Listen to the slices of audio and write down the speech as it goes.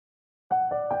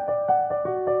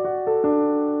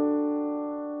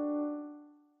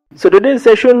So today's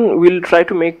session, we'll try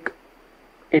to make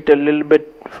it a little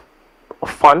bit of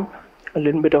fun, a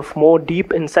little bit of more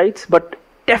deep insights, but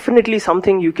definitely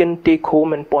something you can take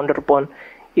home and ponder upon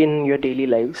in your daily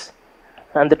lives.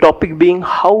 And the topic being,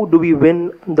 how do we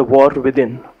win the war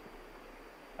within?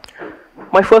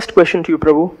 My first question to you,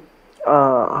 Prabhu,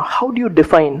 how do you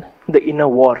define the inner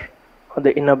war or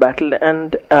the inner battle,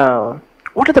 and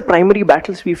what are the primary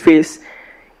battles we face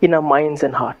in our minds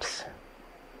and hearts?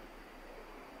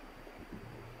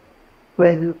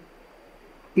 Well,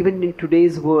 even in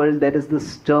today's world, there is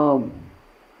this term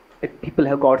that people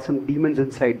have got some demons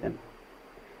inside them.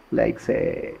 Like,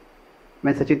 say,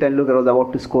 when Sachin Tendulkar was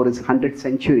about to score his 100th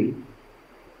century,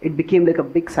 it became like a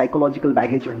big psychological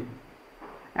baggage on him.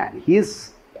 And he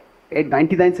is at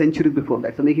 99 centuries before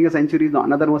that. So making a century,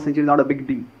 another one century is not a big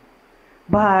deal.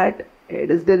 But it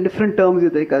is the different terms,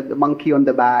 you take a monkey on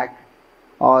the back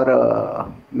or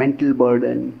a mental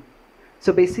burden.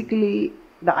 So basically,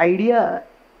 the idea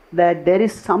that there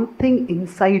is something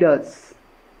inside us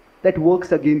that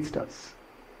works against us.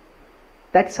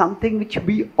 That's something which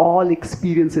we all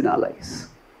experience in our lives.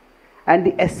 And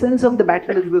the essence of the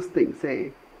battle is this thing.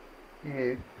 Say,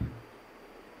 if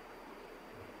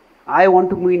I want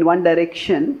to move in one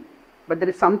direction, but there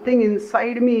is something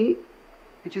inside me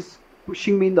which is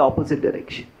pushing me in the opposite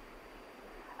direction.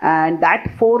 And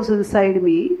that force inside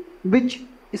me, which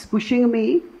is pushing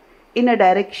me in a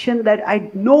direction that I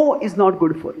know is not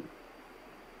good for me.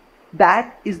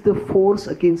 That is the force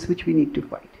against which we need to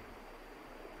fight.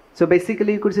 So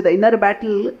basically, you could say the inner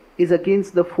battle is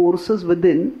against the forces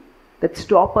within that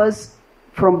stop us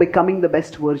from becoming the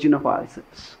best version of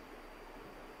ourselves.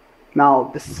 Now,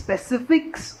 the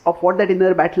specifics of what that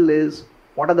inner battle is,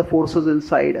 what are the forces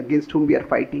inside against whom we are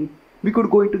fighting, we could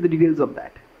go into the details of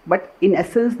that. But in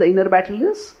essence, the inner battle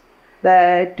is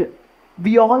that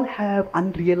we all have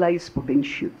unrealized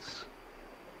potentials.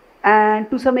 And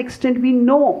to some extent, we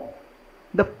know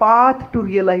the path to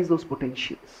realize those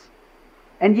potentials.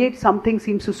 And yet something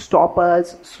seems to stop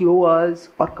us, slow us,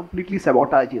 or completely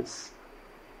sabotage us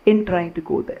in trying to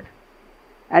go there.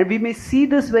 And we may see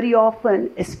this very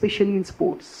often, especially in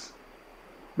sports,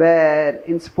 where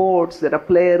in sports there are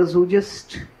players who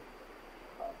just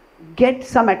get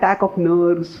some attack of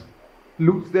nerves,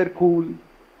 lose their cool,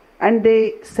 and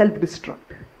they self-destruct.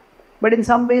 But in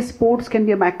some ways, sports can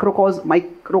be a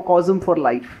microcosm for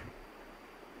life.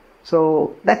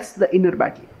 So that's the inner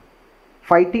battle.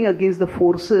 Fighting against the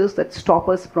forces that stop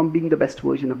us from being the best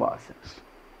version of ourselves.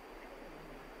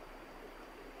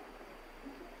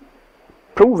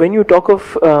 Prabhu, when you talk of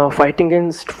fighting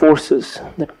against forces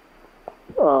that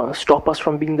stop us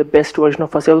from being the best version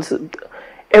of ourselves,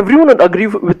 everyone would agree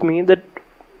with me that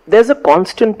there's a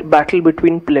constant battle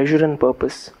between pleasure and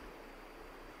purpose.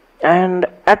 And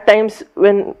at times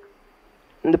when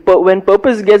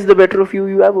purpose gets the better of you,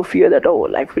 you have a fear that,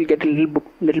 life will get a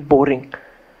little boring.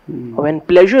 When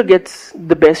pleasure gets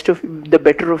the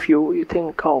better of you, you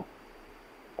think,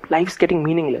 life's getting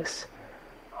meaningless.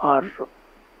 Or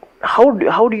how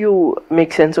do you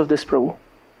make sense of this, Prabhu?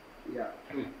 Yeah.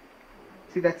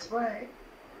 See, that's why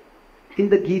in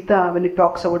the Gita, when it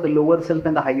talks about the lower self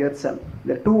and the higher self,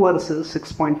 there are two verses,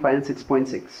 6.5 and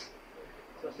 6.6.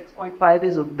 So 6.5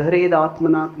 is Uddhared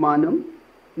Atmanatmanam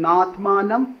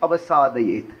Natmanam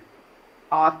Avasadayet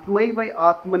Atmaiva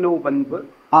Atmano Vanva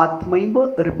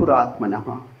Atmaiva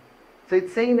Ripuratmanaha. So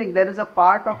it's saying that there is a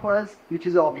part of us which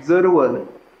is the observer,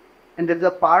 and there is a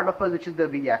part of us which is the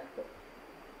reactor.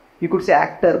 You could say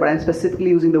actor, but I'm specifically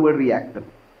using the word reactor.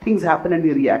 Things happen and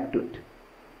we react to it.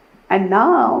 And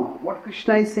now, what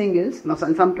Krishna is saying is, now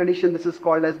in some tradition this is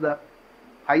called as the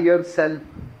higher self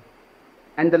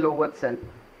and the lower self.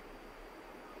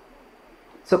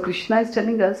 So Krishna is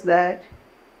telling us that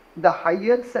the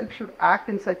higher self should act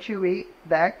in such a way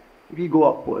that we go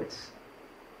upwards.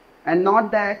 And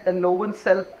not that the lower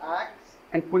self acts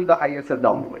and pull the higher self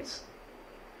downwards.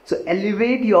 So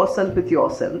elevate yourself with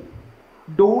yourself.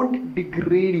 Don't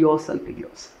degrade yourself with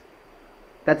yourself.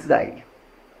 That's the idea.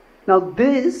 Now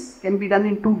this can be done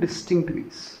in two distinct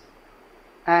ways.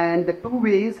 And the two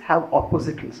ways have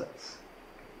opposite results.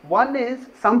 One is,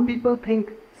 some people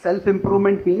think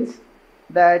self-improvement means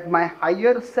that my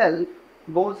higher self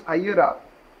goes higher up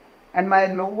and my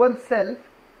lower self,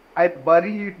 I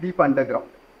bury it deep underground.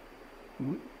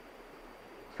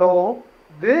 So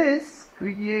this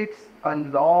creates a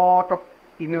lot of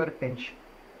inner tension.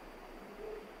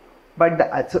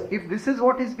 But so if this is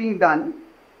what is being done,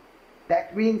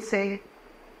 that means, say,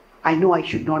 I know I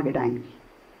should not get angry.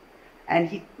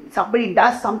 And somebody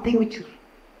does something which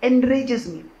enrages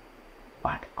me.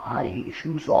 But I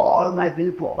use all my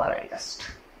willpower, I just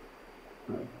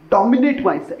dominate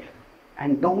myself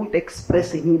and don't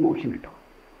express any emotion at all.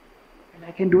 And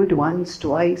I can do it once,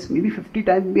 twice, maybe 50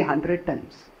 times, maybe 100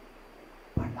 times.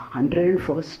 But the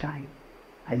 101st time,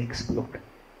 I'll explode.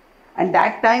 And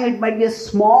that time it might be a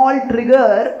small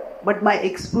trigger, but my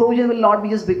explosion will not be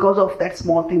just because of that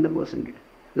small thing the person did.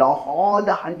 All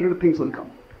the 100 things will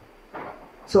come.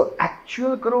 So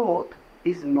actual growth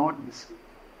is not this.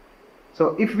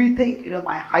 So if we think,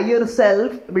 my higher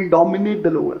self will dominate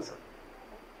the lower self,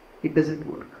 it doesn't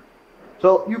work.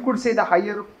 So you could say the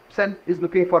higher self is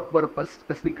looking for purpose,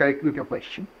 let's be correct with your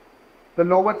question. The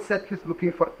lower self is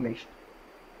looking for pleasure.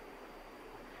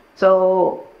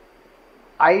 So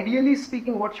ideally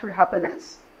speaking, what should happen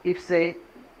is, if say,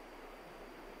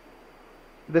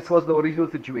 this was the original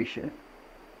situation,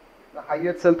 the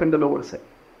higher self and the lower self,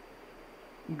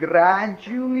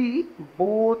 gradually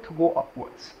both go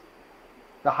upwards.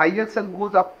 The higher self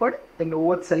goes upward, the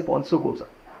lower self also goes up.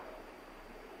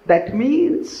 That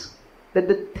means that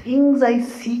the things I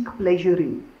seek pleasure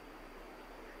in,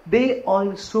 they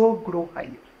also grow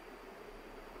higher.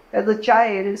 As a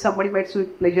child, somebody might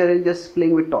seek pleasure in just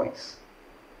playing with toys.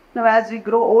 Now as we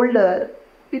grow older,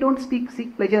 we don't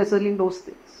seek pleasure in those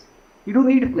things. We don't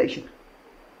need pleasure.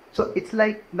 So it's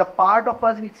like the part of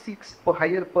us which seeks for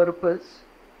higher purpose,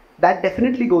 that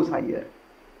definitely goes higher.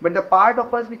 But the part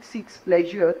of us which seeks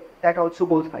pleasure, that also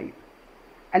goes higher.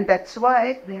 And that's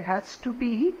why there has to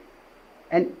be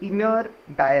an inner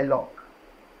dialogue.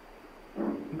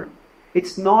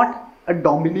 It's not a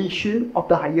domination of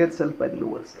the higher self by the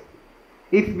lower self.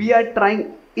 If we are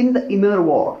trying in the inner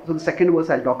war, so the second verse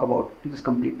I'll talk about to just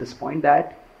complete this point,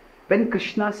 that when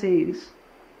Krishna says,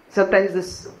 sometimes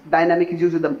this dynamic is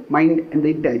used with the mind and the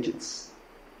intelligence.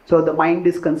 So the mind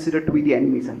is considered to be the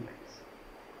enemy sometimes.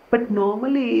 But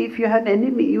normally, if you have an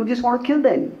enemy, you just want to kill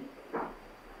the enemy.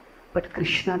 But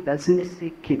Krishna doesn't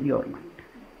say kill your mind.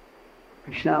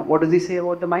 Krishna, what does he say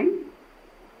about the mind?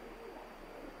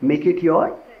 Make it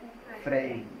your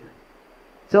friend.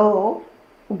 So,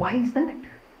 why is that?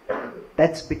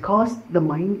 That's because the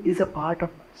mind is a part of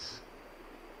us.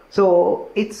 So,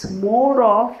 it's more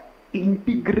of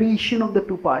integration of the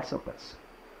two parts of us,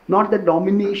 not the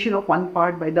domination of one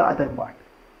part by the other part.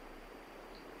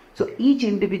 So each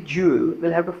individual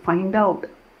will have to find out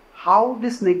how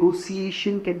this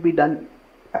negotiation can be done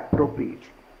appropriately.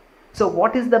 So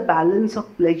what is the balance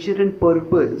of pleasure and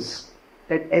purpose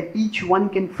that each one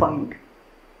can find,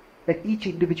 that each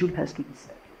individual has to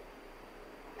decide.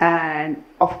 And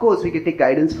of course we can take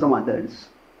guidance from others,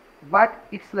 but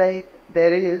it's like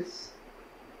there is,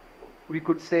 we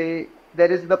could say,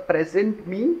 there is the present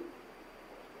me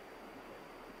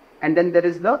and then there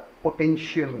is the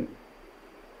potential me.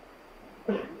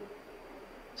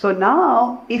 So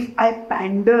now, if I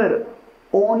pander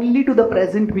only to the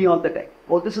present me all the time,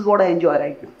 oh, this is what I enjoy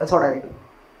right now, that's what I do.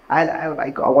 I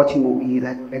like watching movies,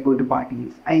 I like going to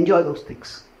parties, I enjoy those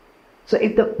things. So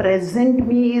if the present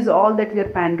me is all that we are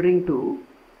pandering to,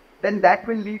 then that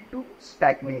will lead to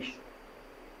stagnation.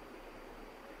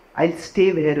 I'll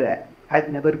stay where I've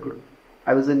never grown.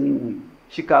 I was in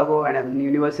Chicago and I was in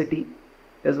university.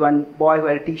 There's one boy who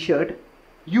had a t-shirt,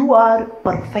 "You are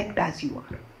perfect as you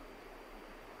are."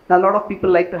 Now a lot of people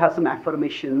like to have some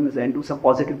affirmations and do some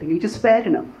positive things, which is fair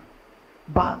enough.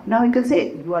 But now you can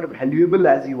say, you are valuable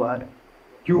as you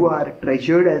are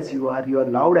treasured as you are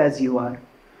loved as you are.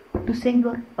 But to say you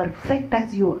are perfect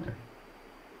as you are,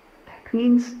 that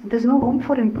means there's no room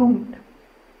for improvement.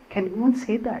 Can anyone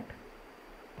say that?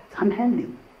 That's unhealthy.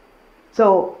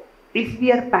 So if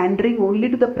we are pandering only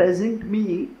to the present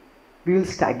me, we will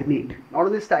stagnate. Not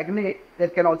only stagnate, there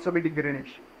can also be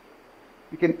degradation.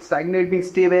 We can stagnate means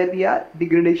stay where we are,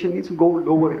 degradation means go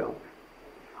lower down.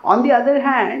 On the other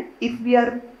hand, if we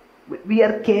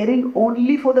are caring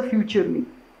only for the future me,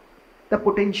 the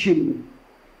potential me,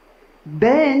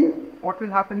 then what will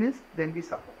happen is, then we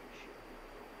suffer.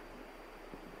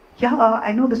 Yeah,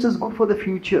 I know this is good for the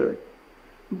future,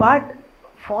 but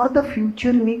for the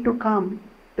future me to come,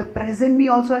 the present me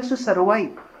also has to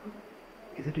survive.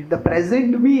 Isn't it? The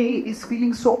present me is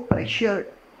feeling so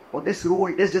pressured. Oh, this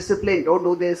rule, this discipline, don't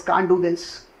do this, can't do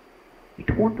this. It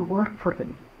won't work for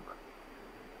them.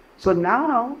 So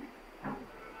now,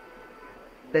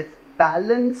 this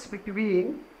balance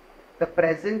between the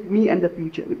present me and the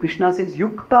future. Krishna says,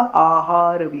 Yukta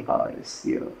ahara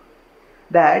viharasya.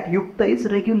 That Yukta is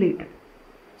regulated.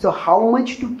 So how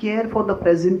much to care for the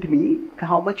present me,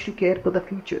 how much to care for the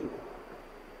future.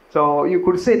 So you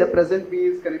could say the present me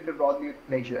is connected broadly with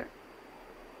pleasure.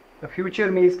 The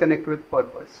future me is connected with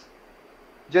purpose.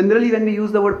 Generally when we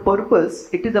use the word purpose,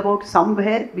 it is about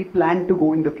somewhere we plan to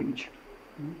go in the future.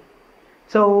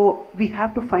 So we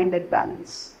have to find that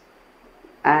balance.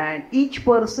 And each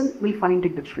person will find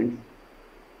it differently.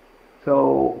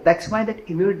 So that's why that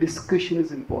inner discussion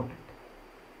is important.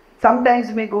 Sometimes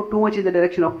we may go too much in the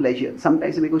direction of pleasure.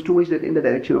 Sometimes we may go too much in the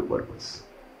direction of purpose.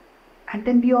 And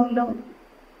then we all learn.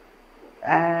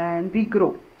 And we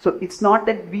grow. So it's not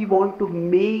that we want to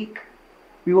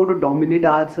dominate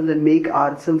ourselves and make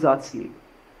ourselves our slave.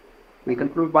 We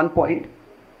conclude one point.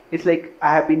 It's like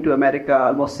I have been to America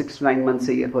almost 6 to 9 months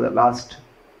a year for the last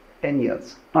 10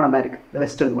 years. Not America, the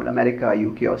Western world, America,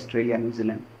 UK, Australia, New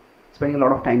Zealand. Spending a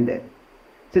lot of time there.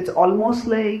 So it's almost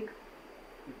like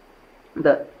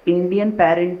the Indian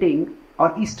parenting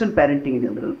or Eastern parenting in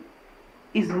general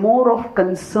is more of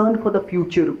concern for the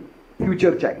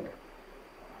future child.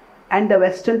 And the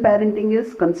Western parenting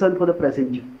is concern for the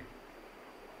present child.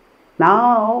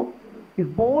 Now, if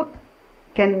both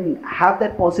can have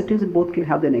their positives and both can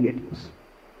have their negatives.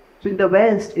 So in the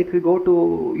West, if you go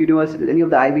to university, any of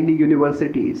the Ivy League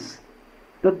universities,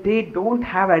 they don't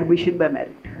have admission by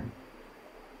merit.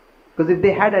 Because if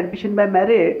they had admission by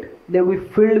merit, they would be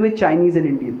filled with Chinese and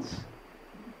Indians.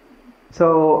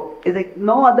 So it's like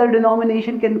no other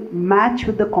denomination can match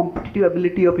with the competitive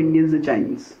ability of Indians and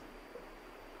Chinese.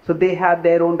 So they have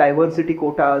their own diversity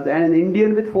quotas, and an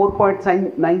Indian with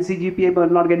 4.9 CGPA will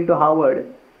not get into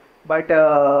Harvard, but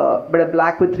a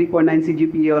black with 3.9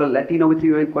 CGPA or a Latino with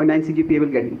 3.9 CGPA will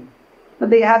get in. So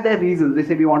they have their reasons. They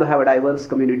say we want to have a diverse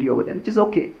community over there, which is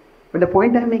okay. But the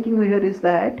point I'm making here is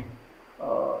that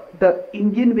the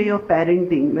Indian way of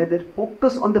parenting, where they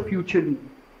focus on the future,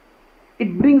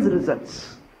 it brings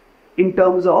results in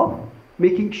terms of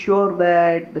making sure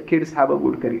that the kids have a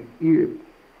good career.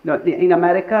 In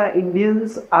America,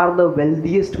 Indians are the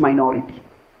wealthiest minority.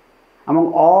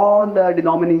 Among all the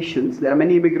denominations, there are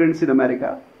many immigrants in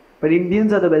America, but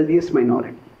Indians are the wealthiest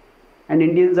minority. And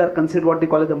Indians are considered what they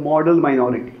call as the model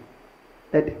minority.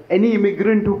 That any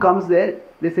immigrant who comes there,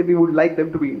 they say we would like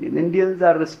them to be Indian. Indians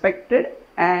are respected,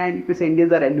 and you can say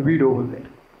Indians are envied over there.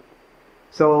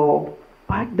 So,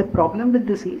 but the problem with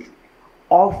this is,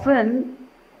 often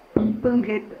people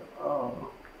get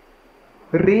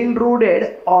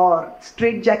railroaded or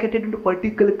straitjacketed into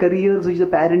particular careers which the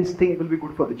parents think will be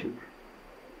good for the children.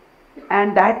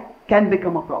 And that can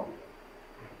become a problem.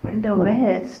 But in the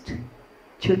West,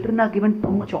 children are given too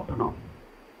much autonomy.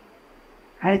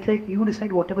 And it's like you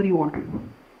decide whatever you want to do.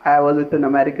 I was with an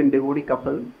American devotee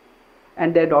couple,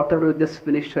 and their daughter had just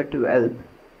finished her 12th.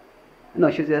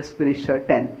 No, she just finished her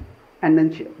 10th. And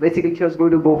then she was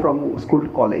going to go from school to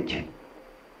college.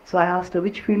 So I asked her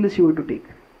which field is she going to take.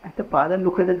 And the father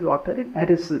looked at his daughter,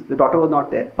 the daughter was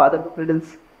not there. Father looked at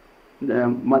his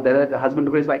mother, the husband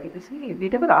looked at his wife, and said, they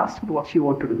never asked her what she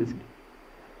wanted to do.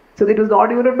 So it was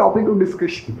not even a topic of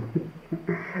discussion.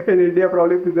 In India,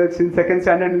 probably that's in second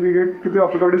standard, we get to the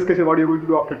topic of discussion, what are you going to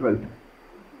do after 12th.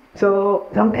 So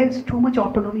sometimes too much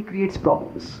autonomy creates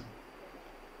problems.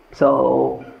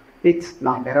 So it's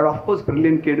not, there are of course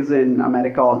brilliant kids in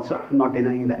America also, I'm not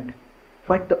denying that.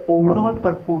 But the overall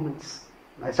performance,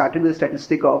 I started with a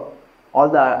statistic of all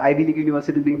the Ivy League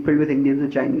universities being filled with Indians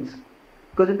and Chinese.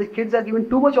 Because when the kids are given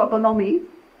too much autonomy,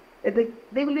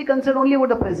 they will be concerned only about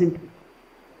the present,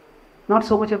 not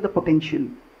so much of the potential.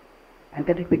 And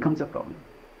then it becomes a problem.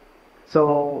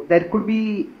 So there could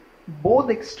be both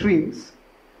extremes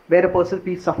where a person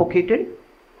feels suffocated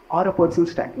or a person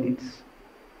stagnates.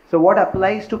 So what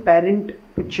applies to parent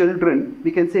to children,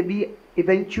 we can say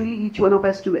eventually each one of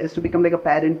us has to become like a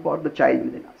parent for the child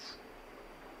within us.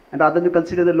 And rather than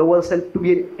consider the lower self to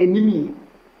be an enemy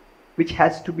which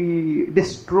has to be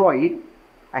destroyed,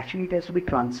 actually it has to be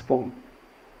transformed.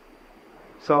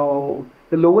 So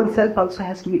the lower self also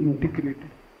has to be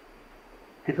integrated.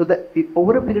 And so that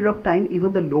over a period of time,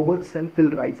 even the lower self will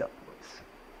rise upwards.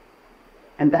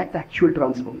 And that's actual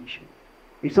transformation.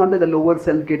 It's not that the lower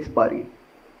self gets buried.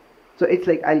 So it's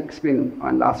like, I'll explain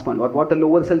on last one, what the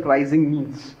lower self rising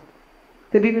means.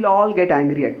 So we will all get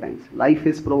angry at times. Life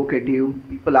is provocative,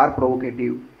 people are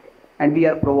provocative, and we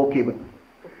are provocable.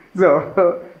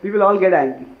 So we will all get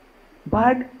angry.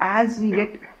 But as we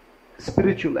get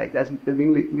spiritualized, as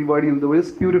we word in the word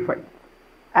is purified.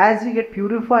 As we get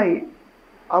purified,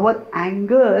 our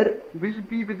anger will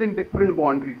be within different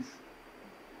boundaries.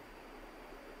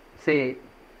 Say,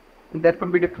 there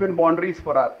could be different boundaries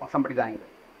for somebody's anger.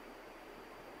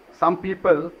 Some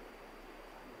people,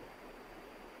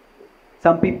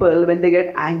 when they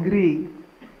get angry,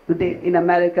 in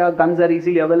America, guns are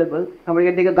easily available. Somebody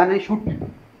can take a gun and shoot people.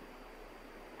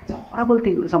 It's a horrible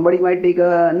thing. Somebody might take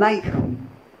a knife.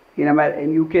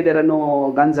 In UK, there are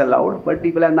no guns allowed, but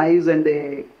people have knives and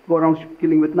they go around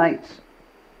killing with knives.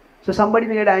 So somebody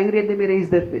may get angry and they may raise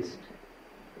their fist.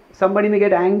 somebody may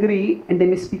get angry and they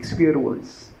may speak swear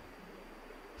words.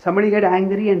 Somebody get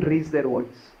angry and raise their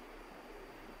voice.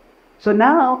 So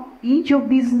now each of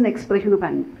these is an expression of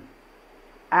anger.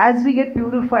 As we get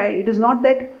purified, it is not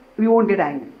that we won't get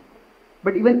angry,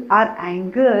 but even our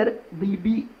anger will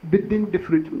be within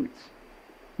different limits.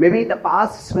 Maybe in the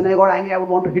past, when I got angry, I would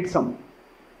want to hit someone.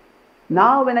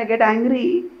 Now when I get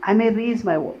angry, I may raise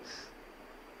my voice.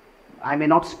 I may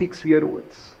not speak swear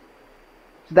words.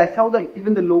 So that's how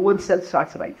even the lower self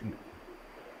starts rising.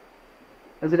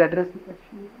 Does it address the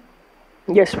question?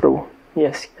 Yes, Prabhu.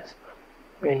 Yes.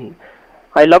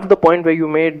 I love the point where you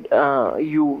made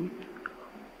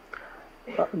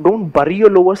don't bury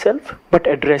your lower self, but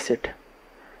address it.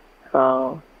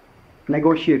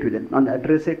 Negotiate with it. Not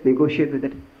address it, negotiate with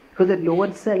it. Because the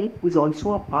lower self is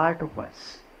also a part of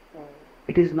us.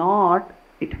 It is not,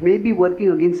 it may be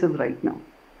working against us right now,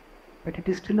 but it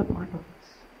is still a part of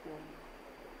us.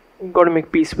 You've got to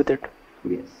make peace with it.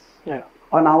 Yes. Yeah.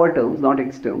 On our terms, not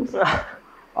its terms.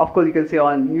 Of course, you can say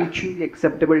on mutually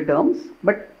acceptable terms,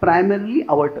 but primarily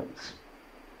our terms.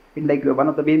 Like one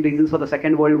of the main reasons for the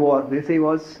Second World War, they say,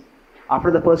 was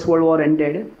after the First World War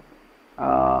ended,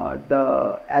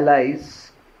 the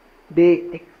Allies,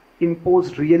 they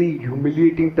imposed really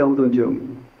humiliating terms on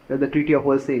Germany. The Treaty of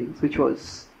Versailles, which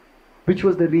was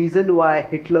the reason why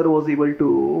Hitler was able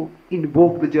to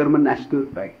invoke the German national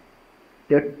pride.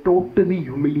 They are totally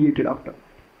humiliated after.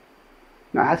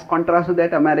 Now, as contrast to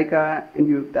that, America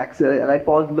and the Allied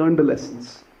powers learned the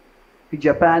lessons.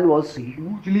 Japan was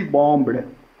hugely bombed.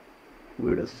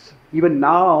 Even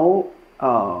now,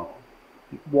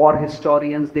 war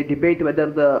historians, they debate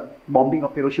whether the bombing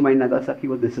of Hiroshima and Nagasaki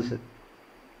was decisive.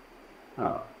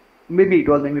 Maybe it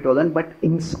was, maybe it wasn't. But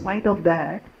in spite of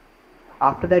that,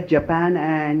 after that, Japan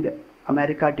and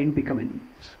America didn't become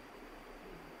enemies.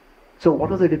 So what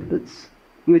was the difference?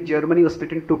 Germany was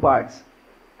split into two parts.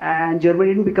 And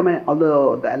Germany didn't become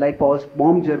although the Allied powers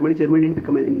bombed Germany didn't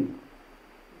become an enemy.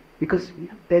 Because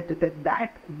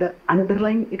the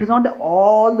underlying, it is not that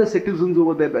all the citizens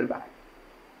over there were bad.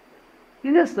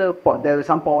 Yes, there were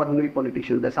some power-hungry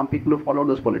politicians, there are some people who followed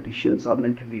those politicians or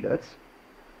military leaders.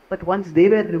 But once they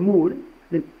were removed,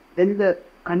 then the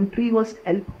country was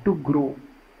helped to grow.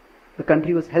 The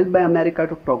country was helped by America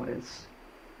to progress.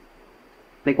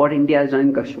 Like what India has done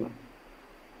in Kashmir.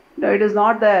 No, it is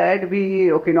not that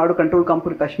in order to control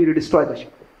Kashmir, we destroy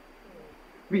Kashmir.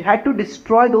 We had to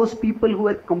destroy those people who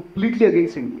were completely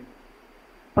against India.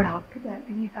 But after that,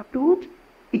 we have to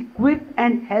equip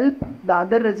and help the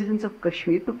other residents of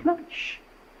Kashmir to flourish.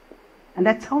 And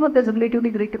that's how there's a relatively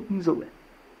greater peace over there.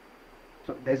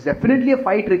 So there's definitely a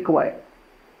fight required.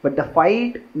 But the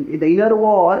fight, in the inner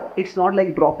war, it's not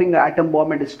like dropping an atom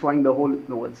bomb and destroying the whole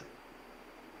lower self.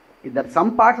 There are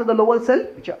some parts of the lower self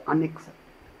which are unacceptable.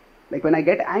 Like when I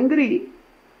get angry,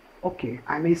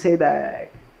 I may say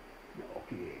that,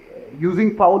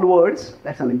 using foul words,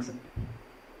 that's unacceptable.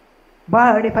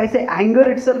 But if I say anger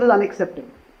itself is unacceptable,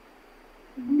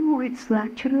 no, it's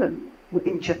natural.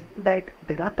 That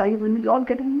there are times when we all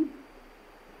get angry.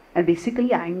 And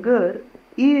basically anger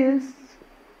is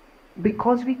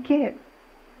because we care.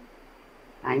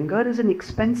 Anger is an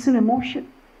expensive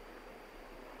emotion.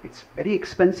 It's very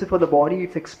expensive for the body,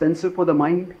 it's expensive for the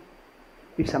mind.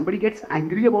 If somebody gets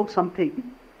angry about something,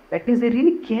 that means they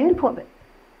really care for that.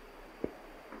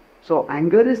 So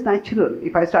anger is natural.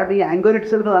 If I start saying anger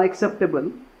itself is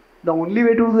unacceptable, the only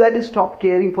way to do that is stop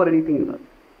caring for anything else.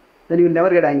 Then you will never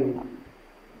get angry.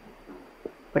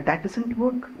 But that doesn't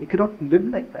work. We cannot live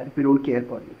like that if we don't care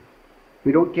for it. If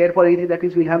we don't care for anything, that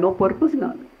means we have no purpose in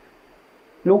our life.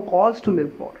 No cause to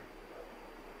live for.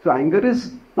 So anger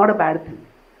is not a bad thing.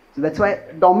 So that's why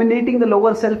dominating the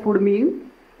lower self would mean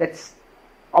that's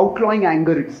outlawing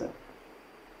anger itself.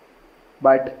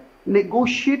 But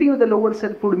negotiating with the lower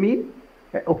self would mean,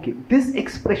 this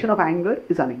expression of anger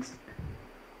is unacceptable.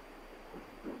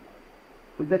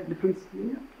 Is that difference?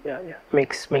 Yeah.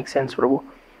 Makes sense, Prabhu.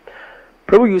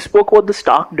 Prabhu, you spoke about the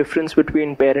stark difference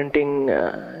between parenting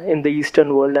in the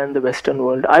Eastern world and the Western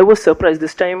world. I was surprised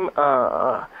this time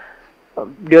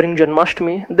during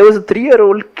Janmashtami. There was a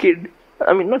 3-year-old kid.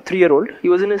 I mean, not 3-year-old. He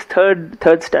was in his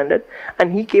third standard,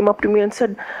 and he came up to me and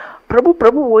said,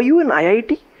 "Prabhu, were you in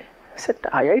IIT?" I said,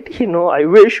 "IIT? No, I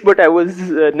wish, but I was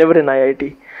never in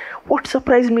IIT." What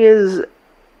surprised me is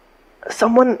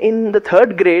someone in the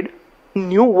 3rd grade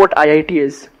knew what IIT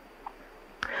is.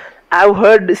 I've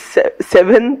heard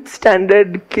 7th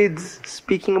standard kids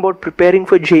speaking about preparing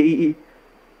for JEE,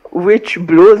 which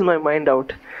blows my mind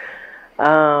out.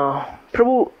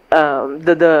 Prabhu,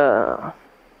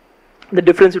 the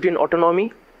difference between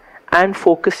autonomy and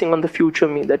focusing on the future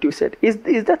me that you said, is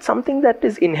that something that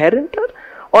is inherent,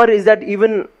 or is that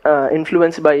even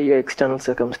influenced by your external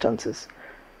circumstances?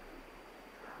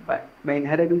 By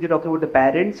inherent, you're talking about the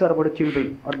parents or about the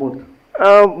children, or both?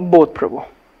 Both, Prabhu.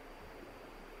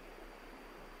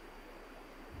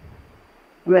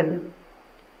 Well,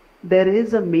 there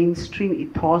is a mainstream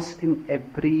ethos in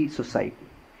every society.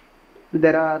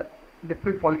 There are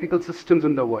different political systems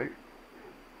in the world.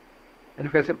 And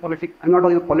if I say politics, I'm not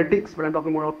talking about politics, but I'm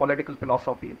talking more about political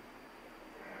philosophy.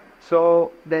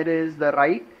 So there is the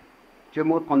right, which are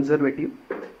more conservative.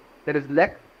 There is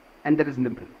left, and there is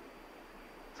liberal.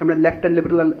 Sometimes left and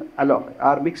liberal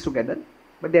are mixed together,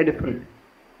 but they are different.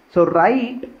 So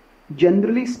right,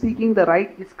 generally speaking, the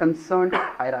right is concerned with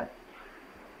hierarchy.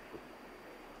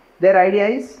 Their idea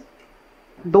is,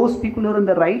 those people who are on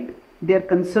the right, they are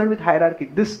concerned with hierarchy.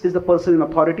 This is the person in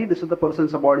authority, this is the person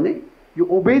subordinate. You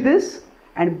obey this,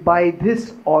 and by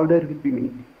this order will be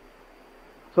maintained.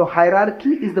 So hierarchy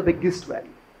is the biggest value.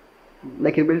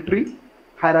 Like in military,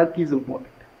 hierarchy is important.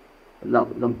 Now,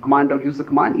 the commander gives the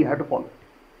command, you have to follow it.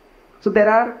 So there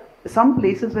are some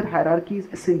places where hierarchy is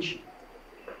essential.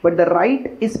 But the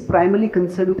right is primarily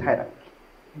concerned with hierarchy.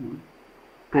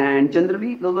 And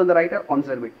generally, those on the right are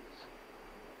conservatives.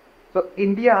 So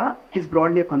India is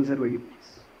broadly a conservative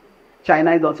place.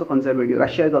 China is also conservative.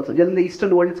 Russia is also. Generally, the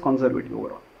Eastern world is conservative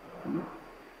overall.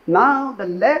 Now, the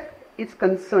left is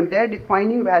concerned. Their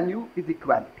defining value is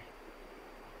equality.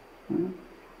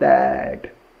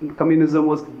 That communism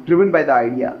was driven by the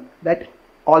idea that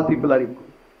all people are equal.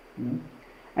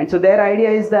 And so their idea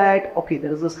is that, okay,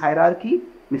 there is this hierarchy.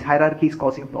 This hierarchy is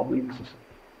causing a problem in the society.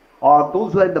 Or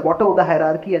those who are at the bottom of the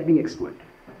hierarchy are being exploited.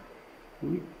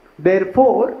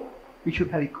 Therefore, we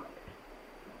should have equality.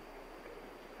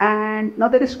 And now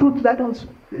there is truth to that also.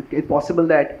 It's possible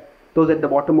that those at the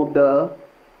bottom of the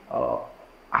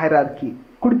hierarchy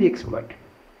could be exploited.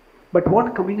 But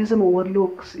what communism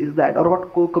overlooks is that, or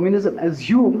what communism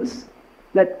assumes,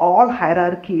 that all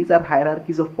hierarchies are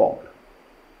hierarchies of power.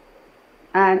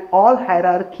 And all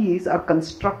hierarchies are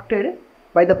constructed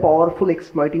by the powerful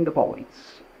exploiting the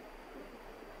powerless.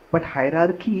 But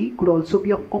hierarchy could also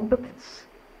be of competence.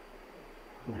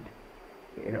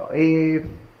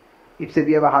 If say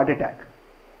we have a heart attack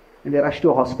and they rush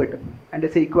to a hospital and they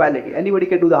say equality, anybody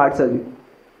can do the heart surgery.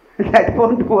 That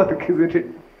won't work, isn't it?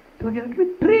 So you have to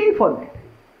be trained for that.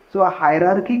 So a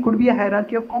hierarchy could be a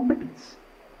hierarchy of competence.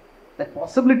 That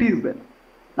possibility is there.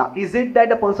 Now, is it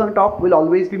that a person on top will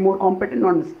always be more competent?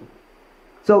 Not necessarily.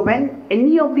 So when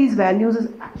any of these values is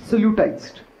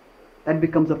absolutized, that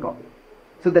becomes a problem.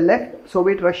 So the left,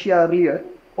 Soviet Russia earlier,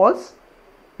 was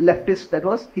leftist, that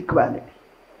was equality.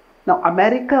 Now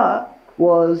America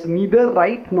was neither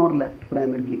right nor left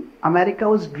primarily. America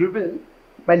was driven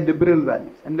by liberal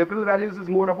values. And liberal values is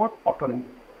more about autonomy.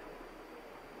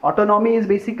 Autonomy is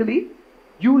basically,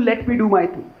 you let me do my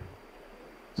thing.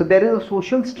 So there is a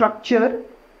social structure,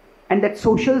 and that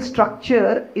social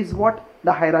structure is what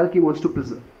the hierarchy wants to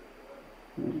preserve.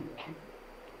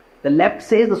 The left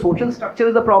says the social structure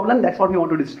is the problem, that's what we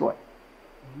want to destroy.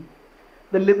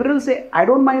 The liberals say, I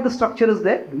don't mind the structure is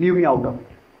there, leave me out of it.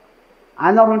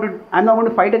 I'm not going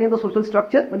to fight against the social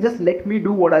structure, but just let me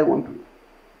do what I want to do.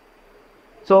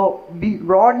 So,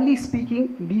 broadly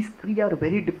speaking, these three are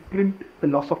very different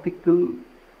philosophical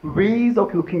ways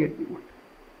of looking at the world.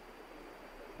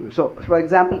 So, for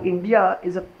example, India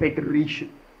is a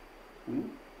federation.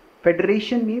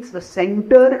 Federation means the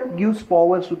center gives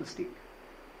powers to the state.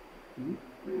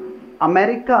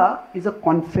 America is a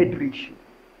confederation.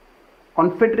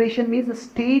 Confederation means the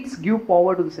states give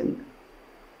power to the center.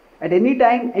 At any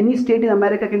time, any state in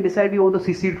America can decide we want to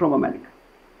secede from America.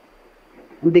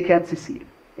 And they can secede.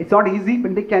 It's not easy,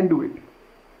 but they can do it.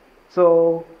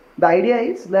 So, the idea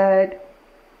is that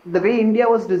the way India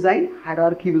was designed,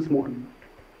 hierarchy was more important.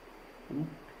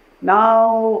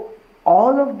 Now,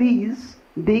 all of these,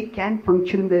 they can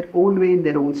function in their own way, in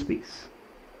their own space.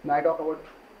 Now I talk about,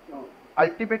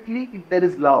 ultimately, if there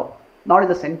is love, not in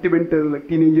the sentimental, like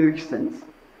teenagerish sense,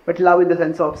 but love in the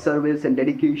sense of service and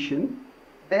dedication,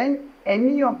 then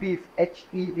any of these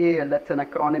HEA, that's an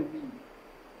acronym.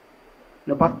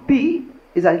 Now, Bhakti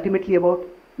is ultimately about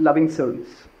loving service.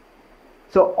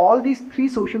 So all these three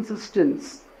social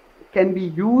systems can be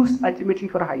used ultimately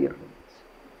for higher goals.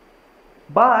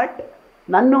 But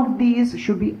none of these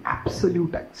should be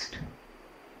absolutized.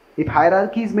 If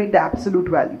hierarchy is made the absolute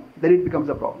value, then it becomes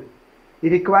a problem.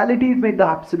 If equality is made the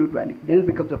absolute value, then it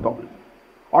becomes a problem.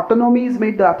 Autonomy is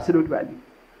made the absolute value.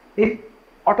 If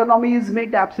autonomy is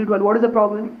made the absolute value, what is the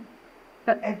problem?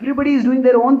 That everybody is doing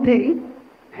their own thing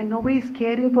and nobody is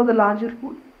caring for the larger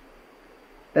good.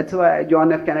 That's why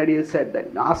John F. Kennedy has said that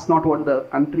ask not what the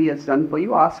country has done for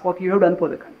you, ask what you have done for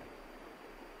the country.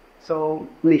 So,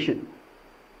 nation.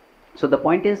 So the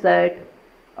point is that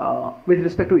with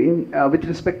respect to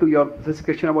your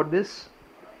question about this,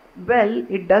 well,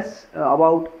 it does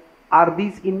about are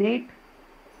these innate?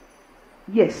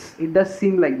 Yes, it does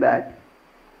seem like that.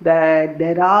 That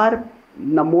there are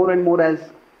more and more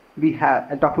as we have.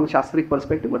 I talk from a Shastric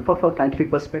perspective, but from a scientific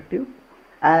perspective,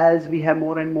 as we have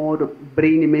more and more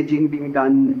brain imaging being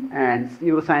done and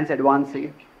neuroscience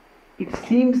advancing, it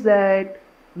seems that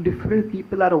different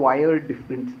people are wired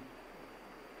differently.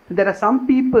 There are some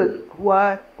people who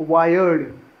are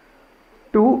wired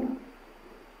to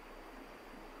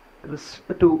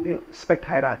respect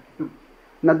hierarchy.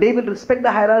 Now they will respect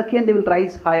the hierarchy and they will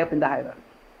rise high up in the hierarchy.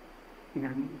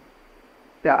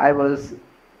 Yeah, I was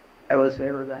where was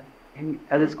that?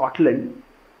 I was in Scotland.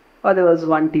 There was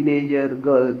one teenager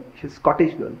girl, she's a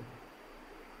Scottish girl,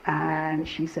 and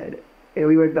she said,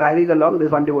 we were driving along.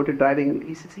 There's one devotee driving.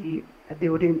 He says,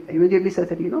 devotee immediately says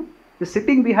that, you're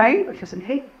sitting behind. She said,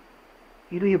 hey,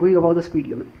 you're going above the speed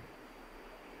limit.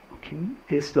 Okay,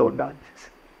 he slowed down. He says,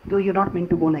 no, you're not meant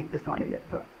to go like this. Not like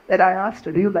that. Then I asked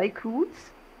her, do you like rules?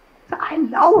 She said, I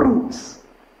love rules.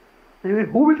 I mean,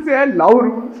 who will say I love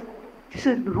rules? She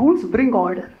said, rules bring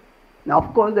order. Now,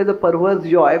 of course, there's a perverse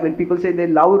joy when people say they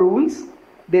love rules,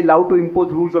 they love to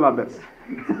impose rules on others.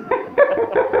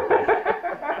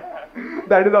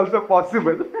 That is also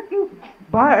possible.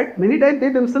 But many times they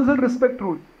themselves will respect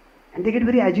rules. And they get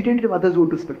very agitated if others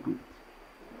won't respect rules.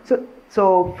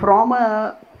 So from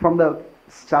the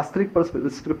Shastric perspective, the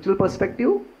scriptural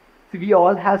perspective, we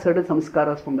all have certain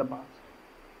samskaras from the past.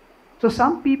 So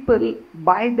some people,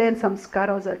 by their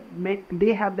samskaras,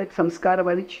 they have that samskara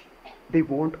by which they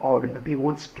want order, they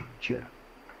want structure.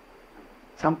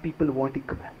 Some people want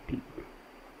equality.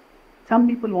 Some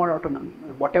people want autonomy.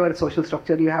 Whatever social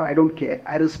structure you have, I don't care.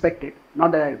 I respect it.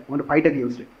 Not that I want to fight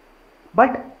against it.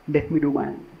 But let me do my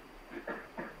own.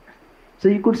 So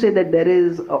you could say that there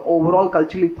is overall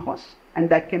cultural ethos, and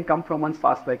that can come from one's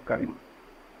past life karma.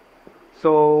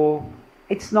 So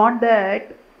it's not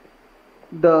that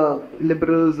the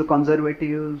liberals, the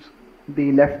conservatives,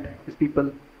 the leftist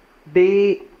people,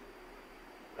 they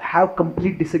have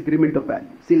complete disagreement of values.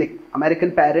 See, like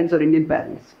American parents or Indian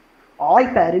parents, all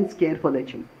parents care for their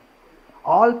children.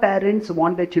 All parents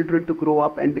want their children to grow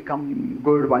up and become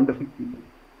good, wonderful people.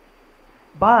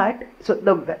 But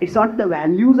it's not the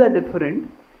values are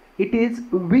different. It is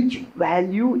which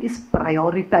value is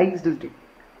prioritized is different.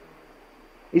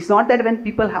 It's not that when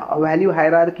people value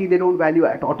hierarchy, they don't value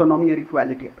autonomy or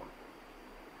equality at all.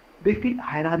 They feel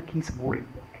hierarchy is more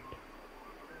important.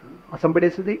 Or somebody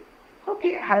says,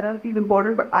 okay, hierarchy is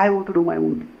important, but I want to do my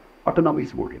own thing. Autonomy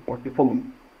is more important for me.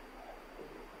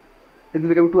 Is it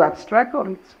becoming too abstract or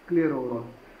it's clear overall?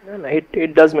 No,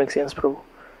 it does make sense, Prabhu.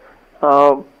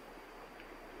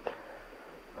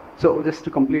 So just to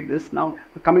complete this, now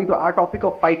coming to our topic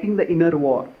of fighting the inner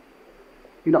war.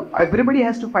 Everybody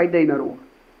has to fight the inner war.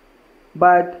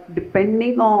 But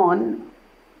depending on,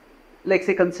 like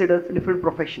say, consider different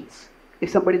professions. If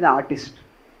somebody is an artist,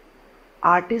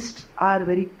 artists are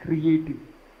very creative.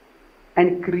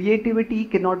 And creativity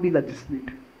cannot be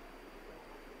legislated.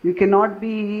 You cannot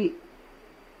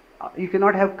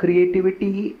have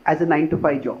creativity as a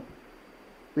 9-to-5 job.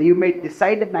 So you may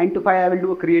decide that 9 to 5 I will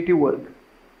do a creative work.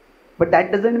 But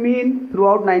that doesn't mean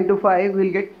throughout 9 to 5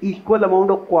 we'll get equal amount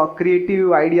of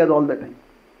creative ideas all the time.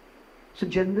 So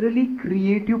generally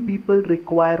creative people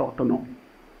require autonomy.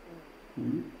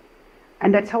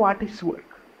 And that's how artists work.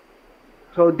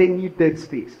 So they need their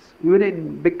space. Even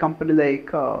in big companies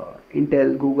like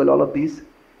Intel, Google, all of these,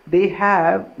 they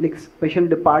have like special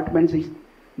departments which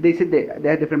they say they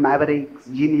have different mavericks,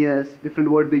 genius,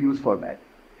 different words they use for that.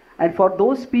 And for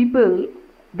those people,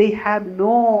 they have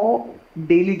no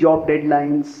daily job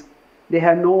deadlines. They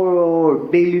have no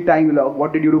daily time log.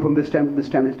 What did you do from this time to this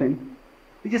time, this time?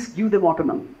 We just give them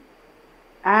autonomy.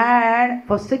 And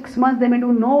for 6 months, they may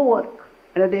do no work.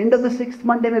 And at the end of the 6th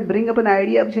month, they may bring up an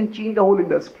idea which can change the whole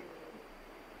industry.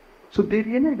 So they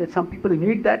realize that some people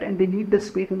need that and they need the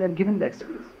space and they're given that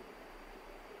space.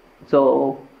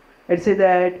 So let's say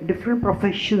that different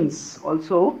professions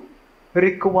also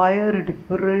require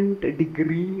different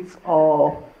degrees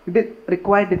of, they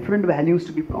require different values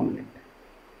to be prominent.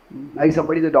 Like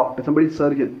somebody is a doctor, somebody is a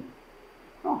surgeon.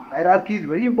 Hierarchy is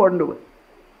very important over.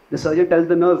 The surgeon tells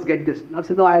the nurse, get this. Nurse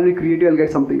says, no, I'll be creative, I'll get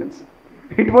something else.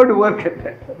 It won't work at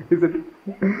that, isn't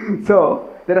it?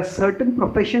 So, there are certain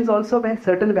professions also where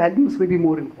certain values will be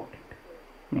more important.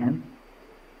 Yeah.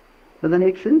 Does that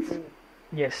make sense?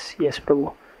 Yes,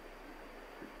 Prabhu.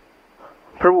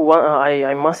 Prabhu,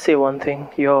 I must say one thing.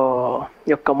 Your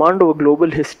command over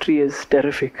global history is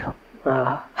terrific.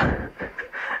 I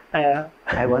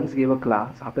once gave a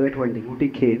class. After that, one devotee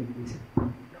came. He said, "The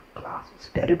class was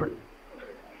terrible."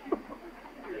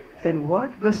 Then what?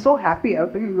 He was so happy. I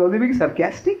was thinking, was he being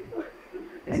sarcastic?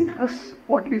 I said,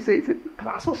 what did he say? He said, "The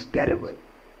class was terrible."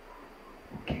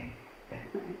 Okay.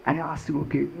 And I asked him,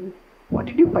 okay, what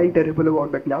did you find terrible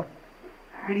about the class?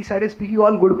 And he started speaking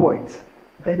all good points.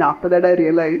 Then after that, I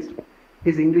realized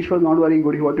his English was not very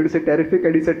good. He wanted to say terrific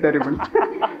and he said terrible.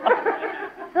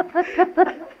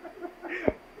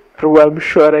 Prabhu, I'm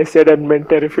sure I said and meant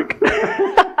terrific.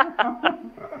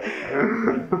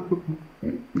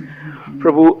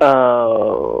 Prabhu,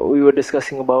 we were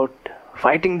discussing about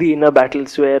fighting the inner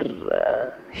battles where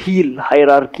heal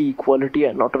hierarchy, equality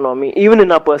and autonomy, even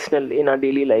in our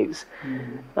daily lives.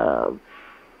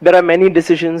 There are many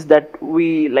decisions that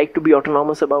we like to be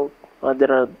autonomous about.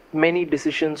 There are many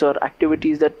decisions or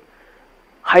activities that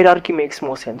hierarchy makes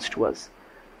more sense to us.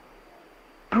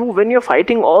 Prabhu, when you're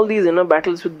fighting all these inner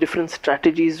battles with different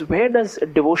strategies, where does a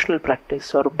devotional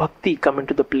practice or bhakti come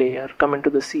into the play or come into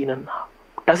the scene, and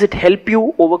does it help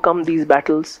you overcome these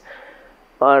battles,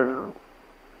 or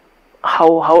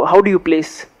how do you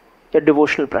place your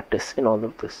devotional practice in all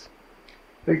of this?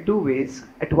 Well, two ways.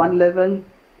 At one level,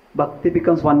 bhakti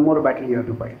becomes one more battle you have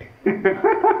to fight.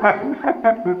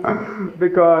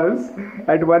 Because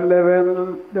at one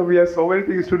level, we have so many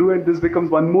things to do, and this becomes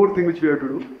one more thing which we have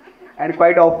to do. And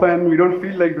quite often, we don't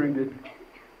feel like doing it.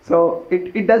 So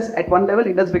it does, at one level,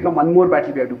 it does become one more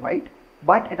battle we have to fight.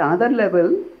 But at another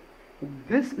level,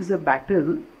 this is a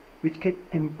battle which can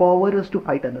empower us to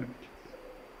fight other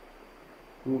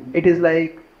battles. It is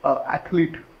like an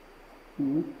athlete.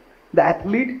 The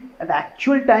athlete, at the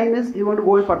actual time is they want to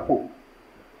go and perform.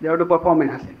 They have to perform in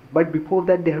athlete. But before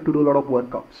that, they have to do a lot of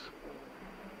workouts.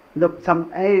 The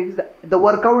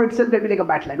workout itself will be like a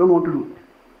battle. I don't want to do it.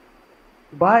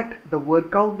 But the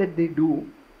workout that they do,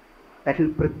 that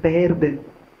will prepare them.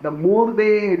 The more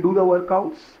they do the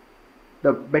workouts,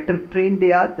 the better trained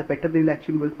they are, the better they will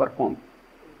actually perform.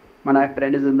 My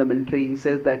friend is in the military. He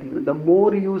says that the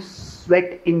more you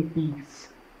sweat in peace,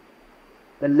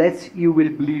 the less you will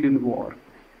bleed in war.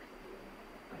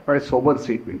 Or a sober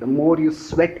statement. The more you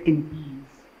sweat in peace,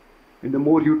 and the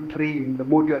more you train, the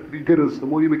more you are rigorous, the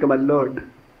more you become alert,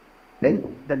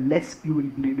 then the less you will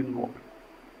bleed in war.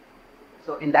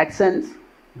 So in that sense,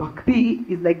 bhakti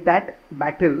is like that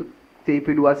battle. Say if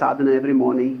you do a sadhana every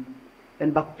morning,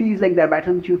 then bhakti is like that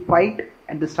battle which you fight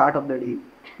at the start of the day.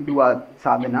 Do a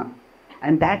sadhana,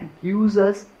 and that gives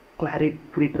us clarity,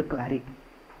 greater clarity.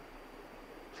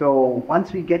 So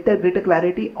once we get that greater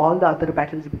clarity, all the other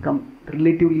battles become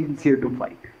relatively easier to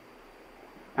fight.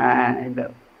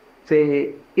 And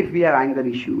say if we have anger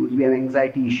issues, we have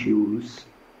anxiety issues,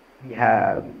 we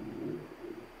have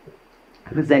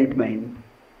resentment,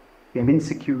 we have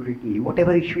insecurity,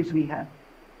 whatever issues we have,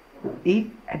 if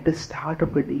at the start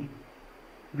of the day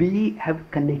we have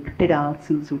connected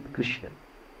ourselves with Krishna,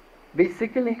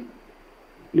 basically,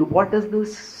 what does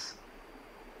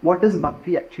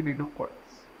bhakti actually do for us?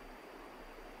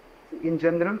 In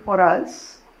general, for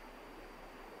us,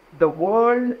 the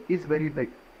world is very big,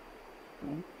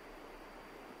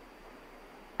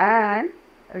 and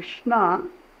Krishna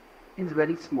is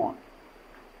very small.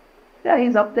 Yeah,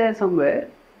 he's up there somewhere.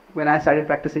 When I started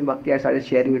practicing bhakti, I started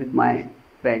sharing it with my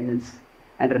friends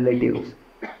and relatives.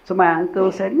 So my uncle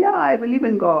said, "Yeah, I believe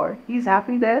in God. He's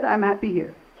happy there, I'm happy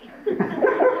here."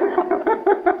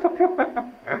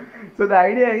 So the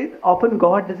idea is, often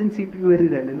God doesn't seem to be very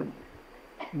relevant.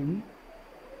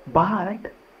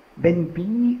 But when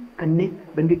we connect,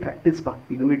 when we practice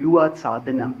bhakti, when we do our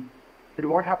sadhana, then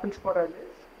what happens for us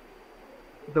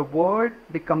is, the world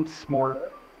becomes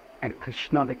smaller and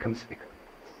Krishna becomes bigger.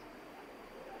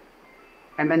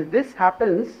 And when this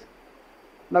happens,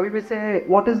 now we may say,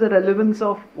 what is the relevance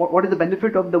of, what is the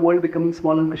benefit of the world becoming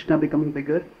small and Krishna becoming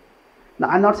bigger? Now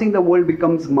I'm not saying the world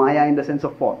becomes Maya in the sense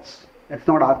of false. That's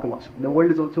not our philosophy. The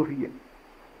world is also real.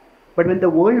 But when the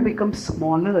world becomes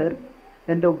smaller,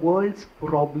 then the world's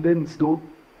problems don't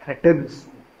threaten us so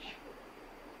much.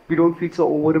 We don't feel so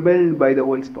overwhelmed by the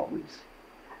world's problems.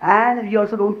 And we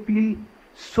also don't feel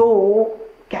so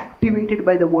captivated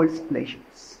by the world's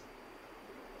pleasures.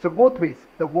 So both ways.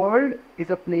 The world is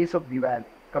a place of duality.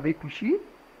 Kabhi khushi,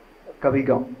 kabhi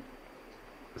gum.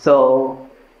 So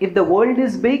if the world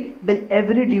is big, then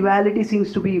every duality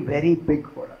seems to be very big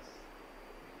for us.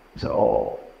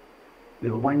 So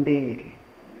one day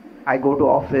I go to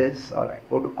office or I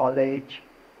go to college,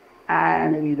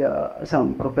 and maybe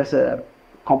some professor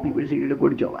compliments me, did a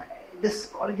good job. This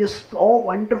college is so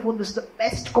wonderful. This is the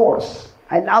best course.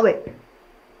 I love it.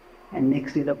 And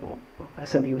next day the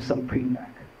professor gives some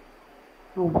feedback.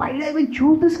 So why did I even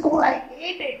choose this course? I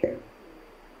hate it.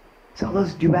 So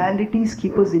those dualities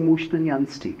keep us emotionally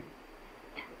unstable.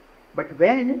 But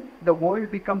when the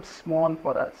world becomes small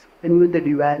for us, then even the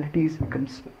dualities become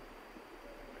small.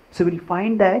 So we'll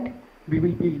find that we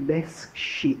will be less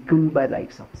shaken by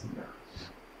life's ups and downs.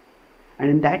 And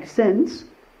in that sense,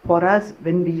 for us,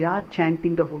 when we are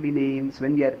chanting the holy names,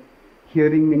 when we are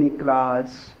hearing mini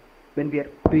class, when we are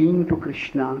praying to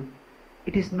Krishna,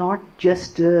 it is not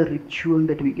just a ritual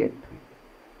that we get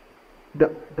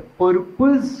through. The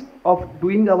purpose of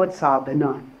doing our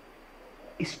sadhana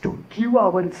is to give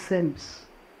ourselves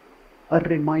a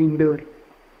reminder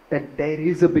that there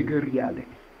is a bigger reality.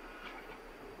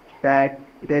 That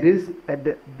there is,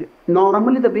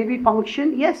 normally the way we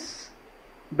function, yes,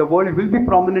 the world will be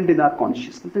prominent in our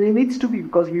consciousness, and it needs to be,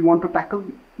 because we want to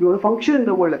function in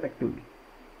the world effectively.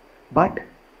 But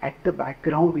at the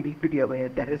background, we need to be aware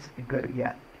there is bigger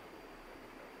reality.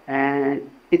 And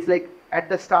it's like at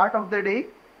the start of the day,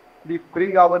 we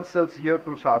bring ourselves here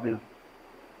to sadhana.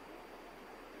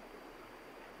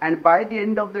 And by the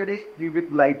end of the day, we will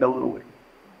lie down over it.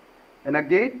 And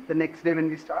again, the next day when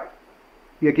we start,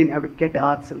 we again have to get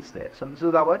ourselves there. So this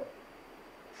is our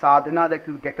sadhana that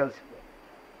will get us here.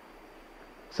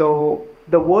 So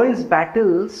the world's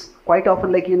battles, quite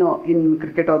often, like, in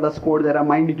cricket or the sport, there are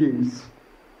mind games.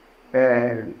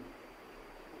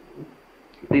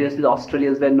 Previously the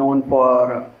Australians were known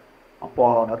for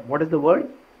what is the word?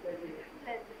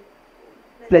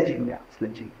 Sledging. Yeah,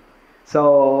 sledging.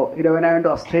 So, when I went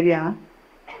to Australia,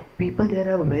 people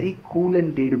there are very cool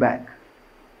and laid back.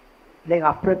 Like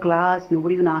after class,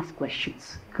 nobody even asks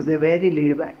questions because they're very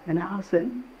laid back. And I asked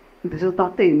them, this is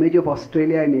not the image of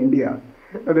Australia and India.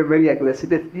 They're very aggressive.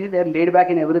 They're laid back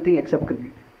in everything except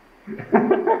cricket.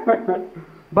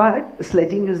 But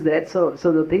sledging is there. So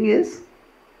the thing is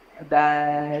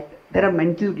that there are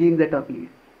mental games that are played.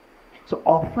 So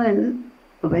often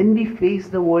when we face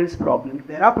the world's problems,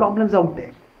 there are problems out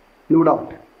there, no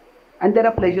doubt. And there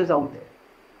are pleasures out there.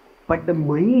 But the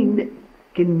mind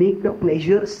can make the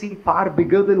pleasures seem far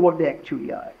bigger than what they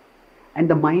actually are. And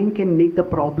the mind can make the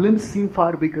problems seem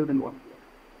far bigger than what they are.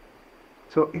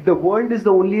 So if the world is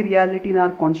the only reality in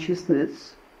our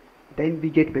consciousness, then we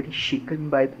get very shaken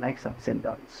by life's ups and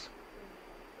downs.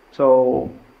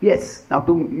 So yes, now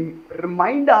to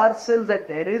remind ourselves that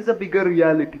there is a bigger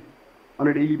reality on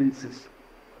a daily basis,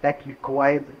 that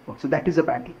requires it. So that is a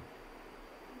battle.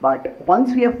 But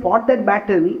once we have fought that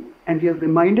battle and we have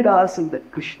reminded ourselves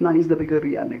that Krishna is the bigger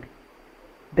reality,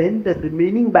 then the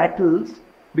remaining battles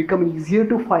become easier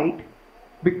to fight,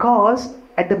 because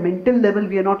at the mental level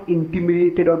we are not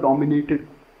intimidated or dominated.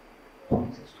 Oh,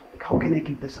 this is so big. How can I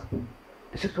keep this up?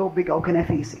 This is so big. How can I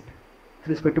face it? With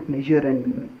respect to pleasure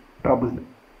and trouble.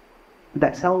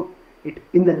 That's how it,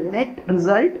 in the net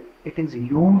result, it is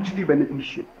hugely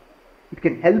beneficial. It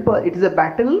can help us. It is a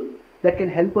battle that can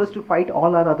help us to fight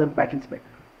all our other battles better.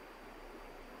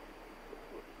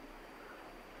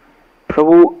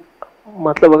 प्रभु,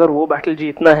 मतलब अगर वो battle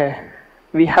जीतना है,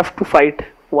 we have to fight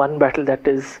one battle, that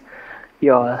is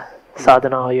your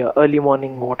sadhana or your early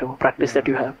morning whatever practice that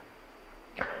you have.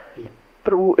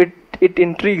 Prabhu, it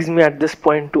intrigues me at this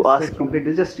point to ask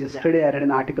you. Just yesterday I read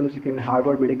an article in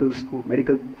Harvard Medical School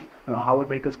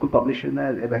published in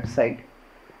a website.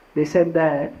 They said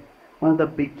that one of the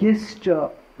biggest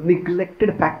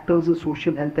neglected factors of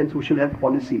social health and social health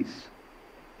policies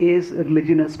is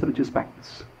religion and spiritual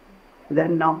practice. There are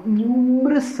now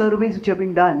numerous surveys which have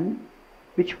been done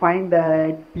which find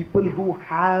that people who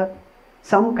have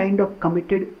some kind of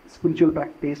committed spiritual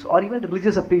practice or even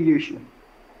religious affiliation,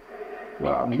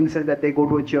 means that they go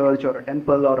to a church or a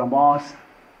temple or a mosque,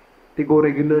 they go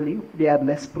regularly, they are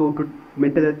less prone to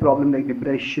mental health problems like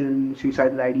depression,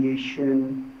 suicidal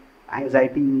ideation,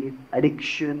 anxiety,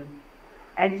 addiction,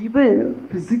 and even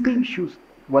physical issues,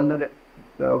 vulnerable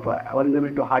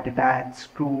to heart attacks,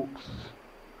 strokes.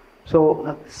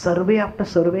 So survey after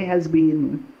survey has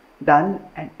been done,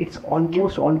 and it's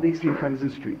almost always in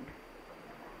consistency.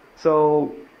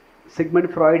 So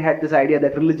Sigmund Freud had this idea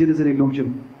that religion is an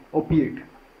illusion, opiate.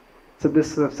 So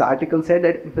this article said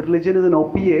that if religion is an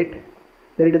opiate,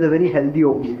 then it is a very healthy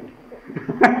opiate.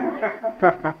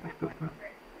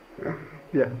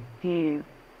 Yeah.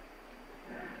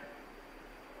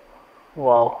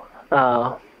 Wow.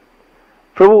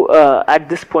 Prabhu, at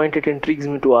this point it intrigues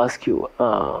me to ask you,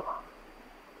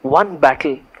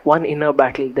 one inner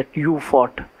battle that you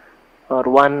fought, or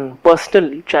one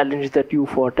personal challenge that you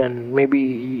fought, and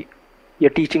maybe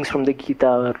your teachings from the Gita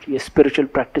or your spiritual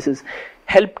practices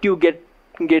helped you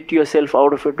get yourself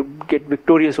out of it, to get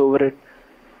victorious over it.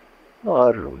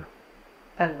 or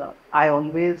Well, I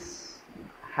always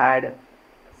had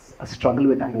a struggle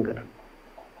with anger,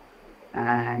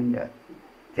 and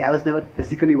see, I was never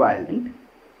physically violent,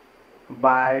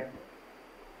 but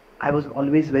I was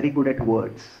always very good at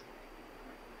words.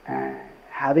 And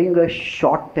having a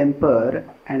short temper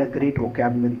and a great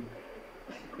vocabulary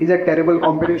is a terrible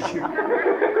combination.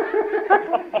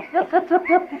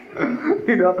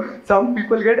 Some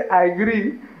people get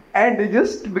angry and they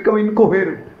just become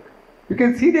incoherent. You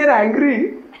can see they're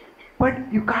angry, but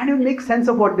you can't even make sense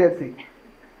of what they're saying.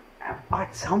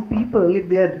 But some people, if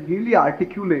they are really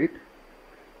articulate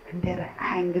and they're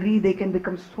angry, they can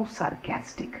become so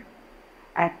sarcastic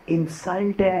and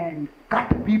insult and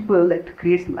cut people that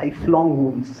creates lifelong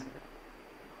wounds.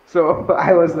 So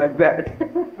I was like that.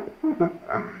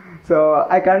 So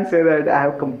I can't say that I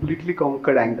have completely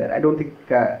conquered anger. I don't think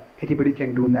anybody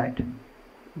can do that.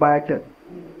 But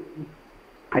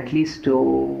at least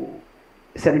to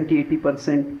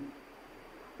 70-80%,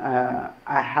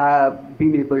 I have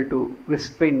been able to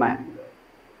restrain my anger.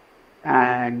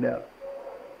 And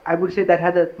I would say that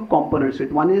had two components to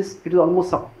it. One is it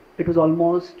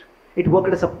worked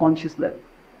at a subconscious level.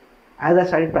 As I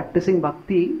started practicing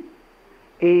bhakti,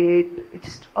 it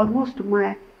just almost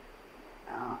my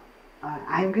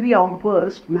angry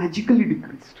outburst magically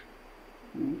decreased.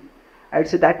 I would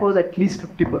say that was at least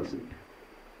 50%.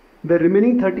 The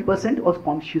remaining 30% was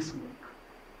conscious work.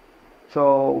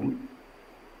 So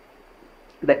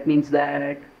that means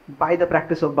that by the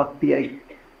practice of bhakti,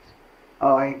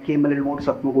 I came a little more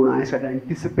sattva guna. I started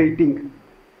anticipating.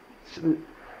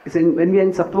 When we are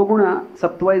in sattva guna,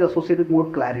 sattva is associated with more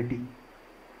clarity.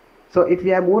 So if we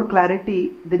have more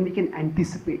clarity, then we can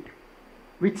anticipate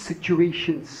which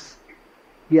situations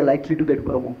we are likely to get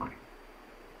provoked.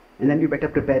 And then we better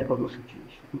prepare for those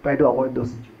situations. We try to avoid those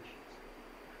situations.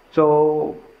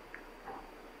 So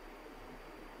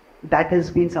that has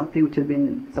been something which has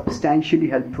been substantially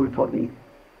helpful for me.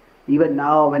 Even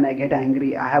now when I get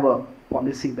angry, I have a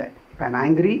policy that if I'm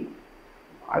angry,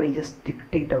 I will just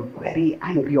dictate a very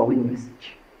angry audio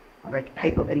message. I will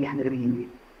type a very angry email.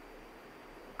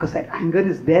 Because that anger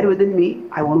is there within me,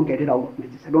 I want to get it out.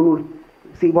 I don't know.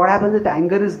 See, what happens is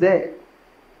anger is there.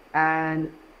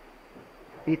 And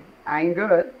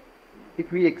anger,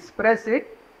 if we express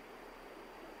it,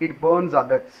 it burns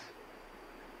others.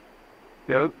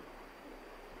 Yeah.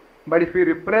 But if we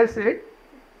repress it,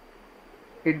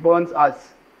 it burns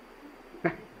us.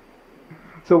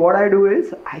 So what I do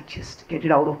is, I just get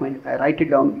it out of I write it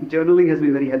down. Journaling has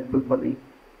been very helpful for me.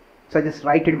 So I just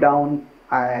write it down,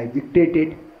 I dictate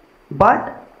it,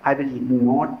 but I will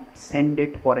not send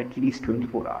it for at least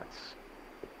 24 hours.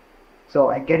 So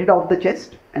I get it off the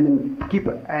chest and then keep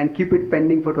it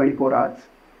pending for 24 hours.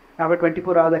 After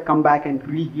 24 hours, I come back and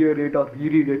rehear it or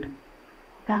reread it.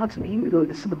 That's maybe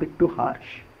this is a bit too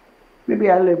harsh. Maybe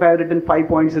if I have written 5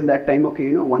 points in that time,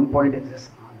 okay, 1 point is this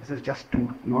is just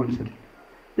too nonsense.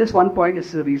 This 1 point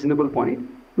is a reasonable point.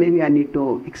 Maybe I need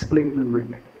to explain it a little bit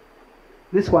better.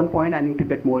 This 1 point, I need to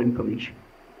get more information.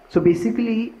 So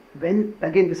basically,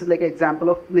 this is like an example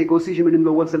of negotiation between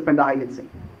lower self and the higher self.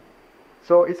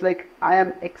 So it's like I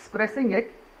am expressing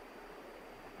it,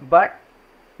 but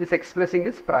this expressing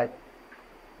is pride.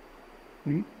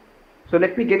 So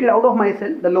let me get it out of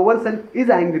myself. The lower self is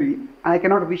angry and I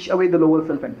cannot wish away the lower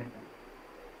self at that time.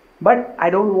 But I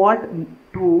don't want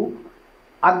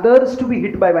others to be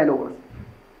hit by my lower self.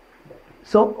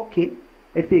 So, okay,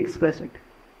 let me express it.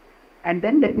 And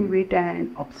then let me wait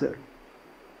and observe.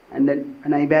 And then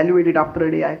when I evaluate it after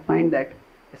a day, I find that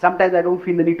sometimes I don't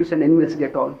feel the need to send any message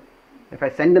at all. If I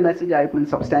send a message, I will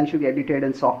substantially edited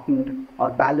and softened or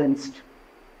balanced.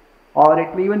 Or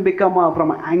it may even become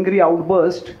from an angry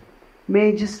outburst,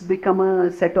 may just become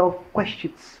a set of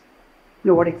questions.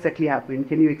 What exactly happened?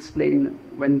 Can you explain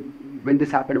when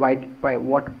this happened? Why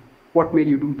what made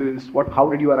you do this? How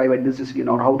did you arrive at this decision?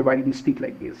 Or why did you speak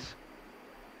like this?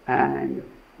 And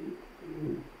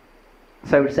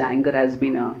so I would say anger has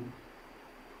been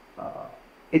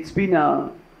it's been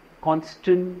a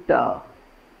constant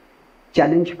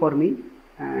challenge for me,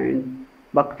 and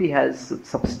bhakti has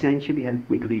substantially helped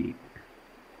me to read it.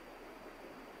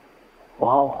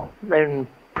 Wow. And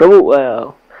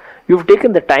Prabhu, you've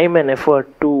taken the time and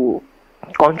effort to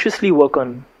consciously work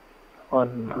on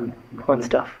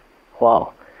stuff.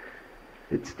 Wow.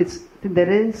 There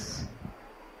is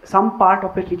some part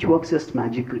of it which works just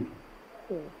magically,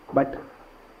 but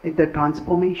the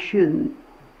transformation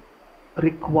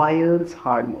requires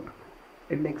hard work.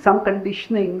 Like some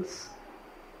conditionings,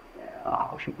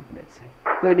 how should I say?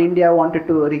 So in India, I wanted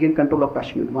to regain control of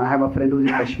Kashmir. I have a friend who's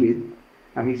in Kashmir.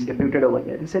 and he's deputed over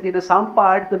there. He said, some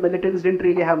parts the militants didn't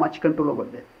really have much control over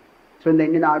there. So when the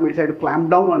Indian army decided to clamp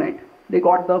down on it, they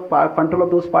got the control of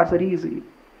those parts very easily.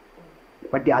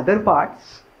 But the other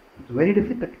parts, it's very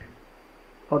difficult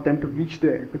for them to reach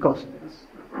there because it's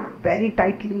very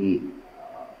tightly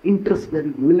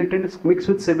intersted. Militants mixed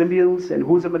with civilians, and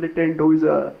who's a militant, who is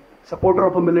a supporter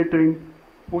of a militant,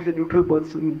 who is a neutral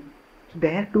person. So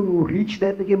there to reach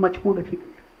there became much more difficult.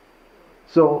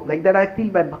 So like that I feel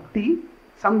by bhakti,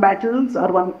 some battles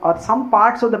are won, or some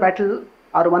parts of the battle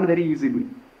are won very easily.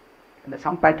 And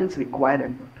some battles require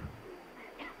effort.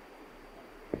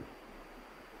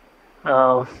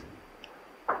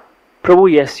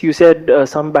 Prabhu, yes, you said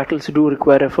some battles do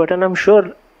require effort, and I'm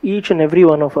sure each and every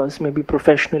one of us, maybe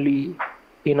professionally,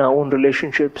 in our own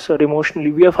relationships or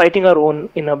emotionally, we are fighting our own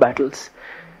inner battles,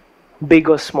 big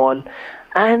or small.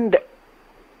 And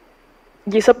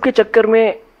ये सब के चक्कर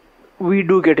में we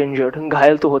do get injured,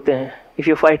 घायल तो होते हैं. If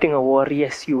you're fighting a war,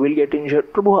 yes, you will get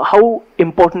injured. Prabhu, how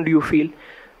important do you feel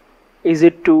is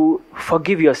it to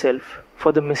forgive yourself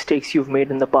for the mistakes you've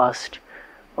made in the past,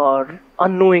 or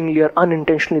unknowingly or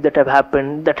unintentionally that have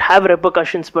happened, that have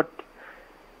repercussions, but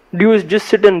do you just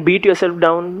sit and beat yourself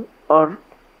down, or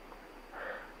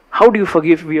how do you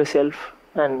forgive yourself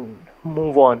and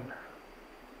move on?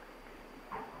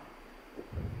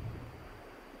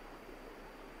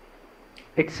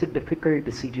 It's a difficult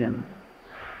decision.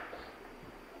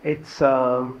 It's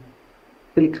going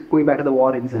back to the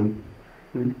war example.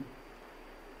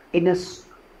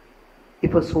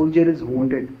 If a soldier is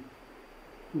wounded,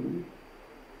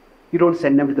 you don't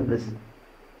send them to the prison.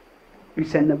 You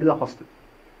send them to the hospital.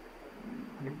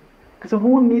 Because the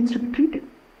wound needs to be treated.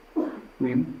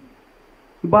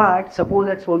 But suppose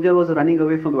that soldier was running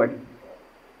away from the battle.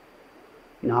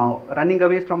 Now, running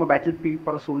away from a battlefield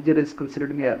for a soldier is considered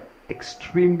to be an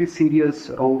extremely serious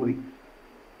wrongdoing.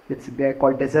 They are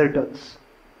called deserters.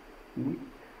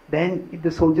 Then, if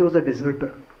the soldier was a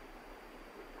deserter,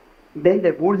 then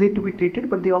their wounds need to be treated,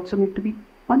 but they also need to be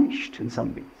punished in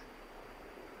some ways.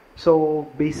 So,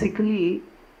 basically,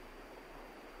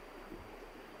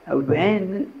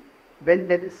 when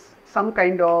there is some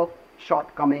kind of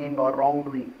shortcoming or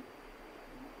wrongdoing,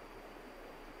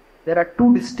 there are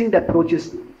two distinct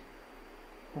approaches.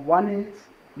 One is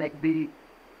like the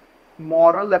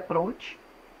moral approach,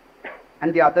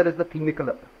 and the other is the clinical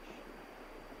approach.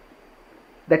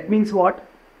 That means what?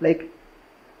 Like,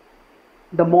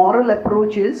 the moral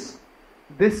approach is,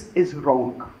 this is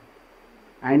wrong,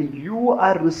 and you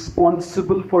are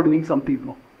responsible for doing something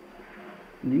wrong,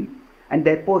 and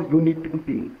therefore you need to be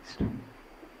penalized.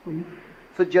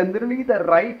 So generally the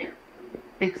right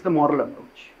takes the moral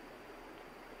approach,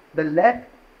 the left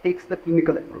takes the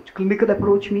clinical approach. Clinical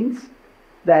approach means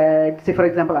that, say for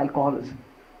example, alcoholism.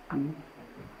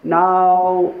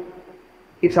 Now,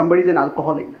 if somebody is an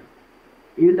alcoholic,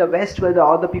 in the West where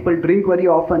all the people drink very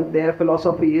often, their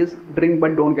philosophy is drink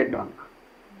but don't get drunk.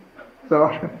 So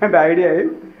the idea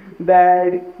is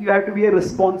that you have to be a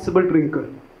responsible drinker.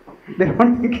 They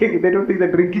don't think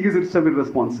that drinking is itself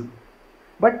irresponsible.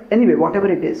 But anyway, whatever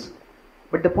it is.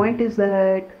 But the point is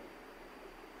that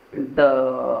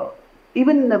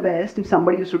even in the West, if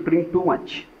somebody used to drink too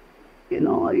much,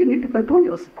 you need to control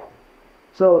yourself.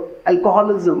 So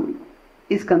alcoholism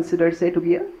is considered, say, to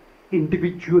be an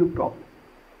individual problem.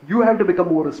 You have to become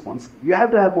more responsible. You have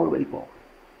to have more willpower.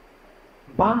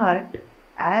 But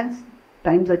as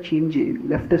times are changing,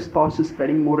 leftist thoughts is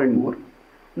spreading more and more.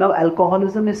 Now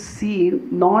alcoholism is seen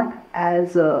not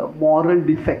as a moral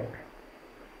defect.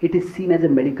 It is seen as a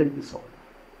medical disorder.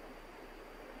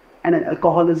 And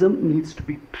alcoholism needs to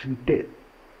be treated,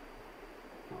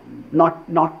 not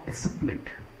disciplined.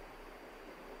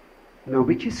 Now,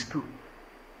 which is true.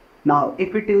 Now,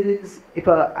 if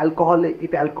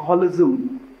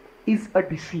alcoholism is a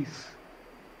disease,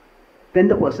 then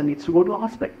the person needs to go to a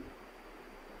hospital.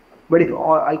 But if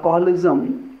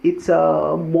alcoholism, it's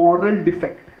a moral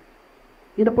defect,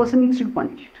 then the person needs to be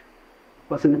punished.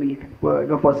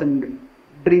 The person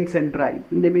drinks and drives,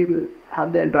 and they may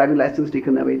have their driving license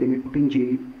taken away, they may be put in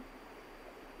jail.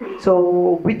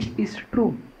 So, which is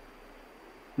true?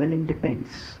 Well, it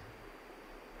depends.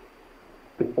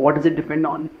 What does it depend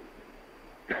on?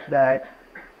 That,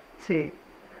 say,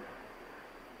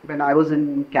 when I was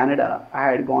in Canada, I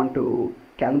had gone to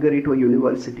Calgary to a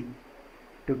university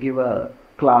to give a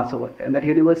class over there. And that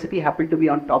university happened to be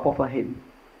on top of a hill.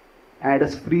 And it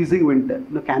was freezing winter.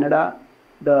 Canada,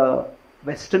 the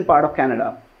western part of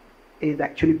Canada, is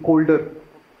actually colder.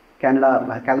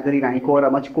 Canada, Calgary, Vancouver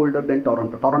are much colder than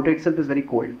Toronto. Toronto itself is very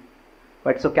cold.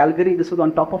 But so Calgary, this was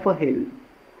on top of a hill.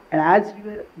 And as we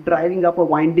were driving up a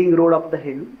winding road up the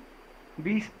hill,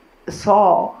 we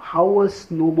saw how a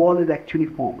snowball is actually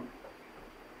formed.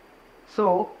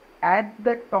 So at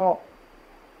the top,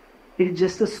 it's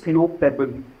just a snow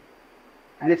pebble.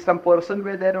 And if some person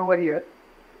were there over here,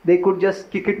 they could just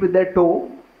kick it with their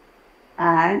toe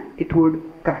and it would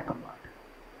crack apart.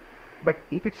 But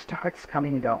if it starts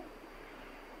coming down,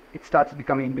 it starts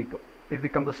becoming bigger. It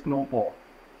becomes a snowball.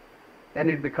 Then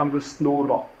it becomes a snow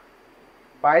rock.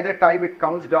 By the time it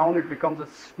comes down, it becomes a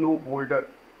snow boulder.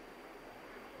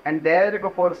 And there, if a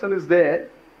person is there,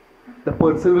 the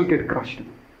person will get crushed.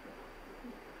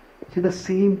 It's the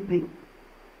same thing.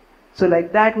 So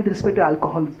like that with respect to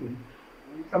alcoholism.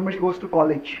 Somebody goes to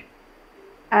college.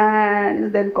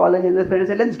 And then college and the friends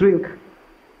say, let's drink.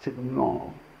 I said,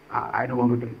 no, I don't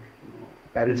want to drink.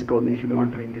 Parents told me, if you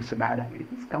don't drink, it's a bad habit.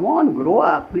 Come on, grow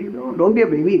up. Don't be a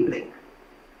baby, drink.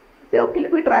 Say, okay,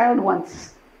 let me try out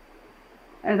once.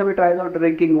 And somebody tries out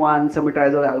drinking once, somebody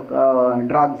tries out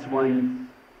drugs once.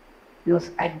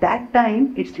 Because at that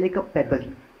time, it's like a pebble.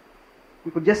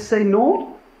 You could just say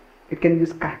no, it can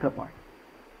just crack apart.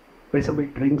 But if somebody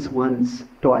drinks once,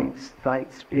 twice,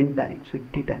 thrice, 10 times,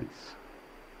 50 times,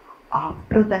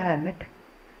 after that,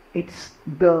 it's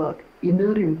the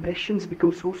inner impressions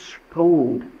become so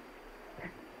strong,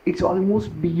 it's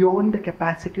almost beyond the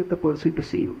capacity of the person to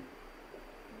see you.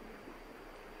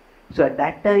 So at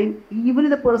that time, even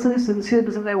if the person is sincere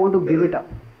to say, I want to give it up,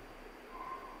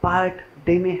 but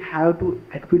they may have to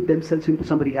admit themselves into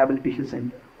some rehabilitation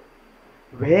center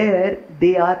where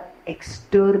they are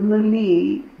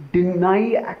externally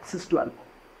denied access to alcohol.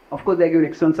 Of course, they are given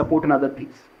external support and other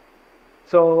things.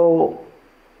 So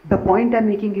the point I'm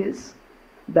making is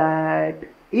that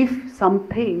if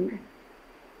something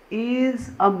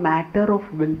is a matter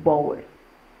of willpower,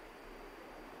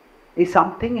 if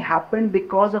something happened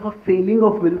because of a failing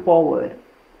of willpower,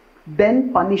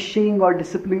 then punishing or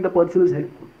disciplining the person is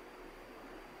helpful.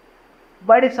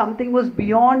 But if something was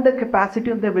beyond the capacity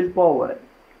of the willpower,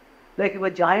 like if a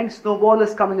giant snowball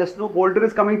is coming, a snow boulder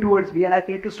is coming towards me and I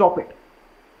fail to stop it,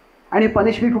 and you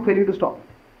punish me for failing to stop it,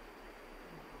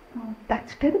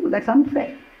 that's terrible, that's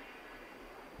unfair.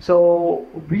 So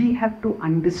we have to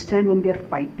understand when we are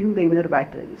fighting the inner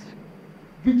battles,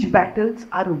 which battles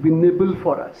are winnable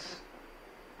for us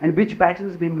and which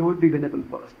battles may not be winnable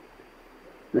for us.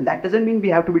 And that doesn't mean we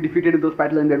have to be defeated in those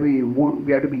battles and that we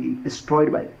have to be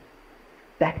destroyed by them.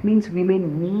 That means we may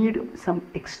need some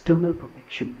external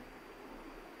protection.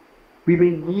 We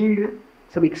may need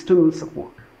some external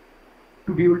support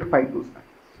to be able to fight those battles.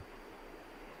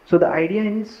 So the idea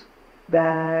is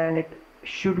that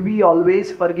should we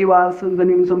always forgive ourselves when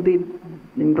we do something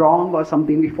wrong or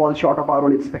something we fall short of our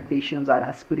own expectations, our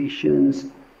aspirations,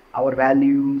 our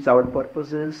values, our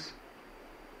purposes?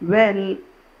 Well,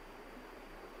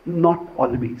 not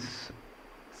always.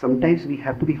 Sometimes we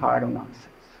have to be hard on ourselves.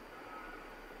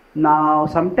 Now,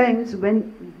 sometimes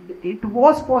when it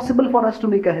was possible for us to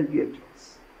make a healthier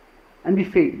choice and we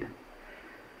failed,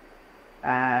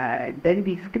 then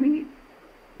we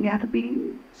have to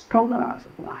be strong on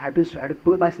ourselves. I have to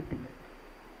pull myself together.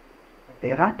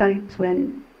 There are times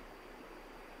when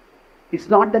it's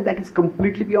not that is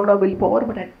completely beyond our willpower,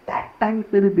 but at that time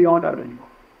it may be beyond our willpower.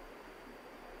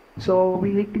 So we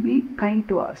need to be kind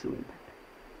to ourselves.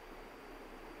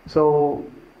 So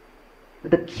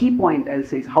the key point, I'll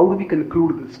say, is how do we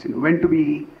conclude this? When to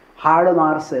be hard on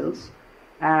ourselves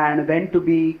and when to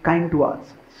be kind to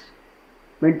ourselves,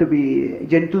 when to be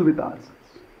gentle with ourselves.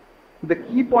 The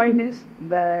key point is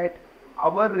that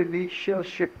our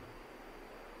relationship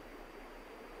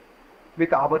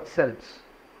with ourselves,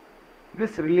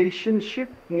 this relationship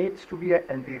needs to be a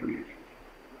healthy relationship.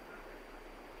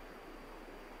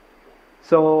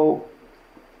 So,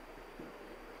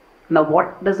 now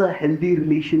what does a healthy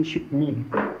relationship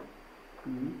mean?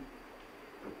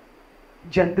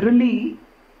 Generally,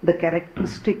 the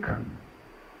characteristic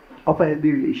of a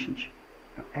healthy relationship.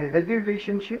 A healthy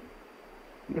relationship,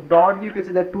 broadly you can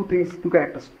say there are two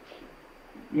characteristics.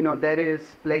 There is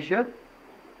pleasure.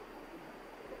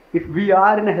 If we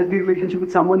are in a healthy relationship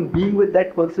with someone, being with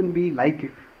that person, we like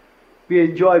it. We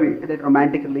enjoy it, that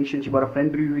romantic relationship or a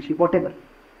friendly relationship, whatever.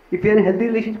 If we are in a healthy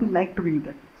relationship, we like to be with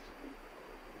that person.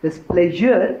 There's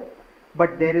pleasure,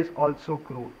 but there is also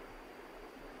growth.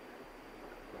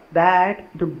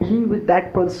 That being with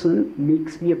that person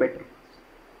makes me a better person.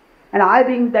 And I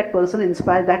being with that person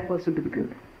inspires that person to be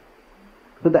good.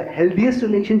 So the healthiest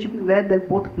relationship is where there's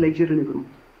both pleasure and growth.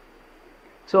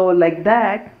 So like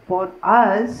that, for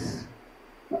us,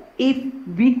 if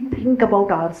we think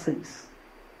about ourselves,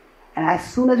 and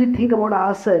as soon as we think about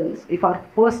ourselves, if our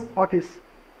first thought is,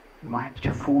 I'm such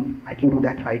a fool, I didn't do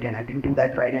that right, and I didn't do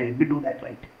that right, and I didn't do that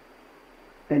right.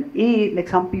 Then A, like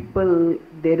some people,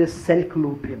 there is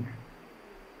self-loathing.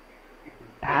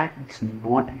 That is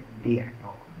not healthy at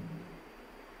all.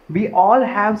 We all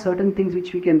have certain things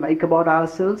which we can like about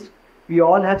ourselves. We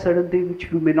all have certain things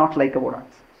which we may not like about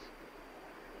ourselves.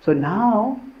 So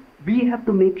now we have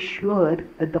to make sure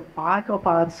that the part of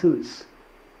ourselves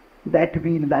that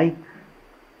we like,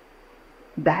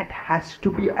 that has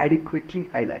to be adequately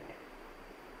highlighted.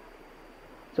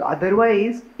 So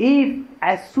otherwise, if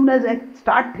as soon as I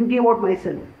start thinking about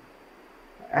myself,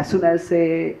 as soon as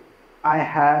say I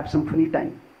have some free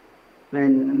time,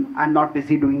 when I'm not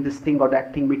busy doing this thing or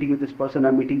that thing, meeting with this person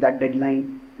or meeting that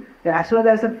deadline, then as soon as I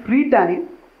have some free time,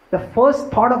 the first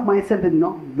thought of myself is,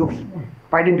 no, you,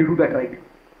 why didn't you do that right?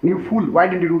 You fool, why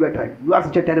didn't you do that right? You are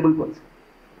such a terrible person.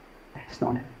 That's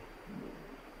not it.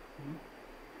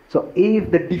 So if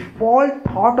the default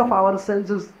thought of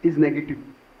ourselves is negative,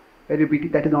 I repeat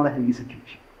it, that is not a healthy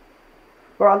situation.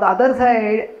 But on the other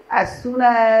side, as soon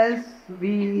as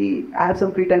we have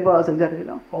some free time for ourselves,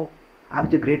 oh, I'm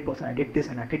such a great person, I did this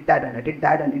and I did that and I did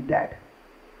that and I did that.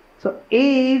 So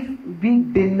if we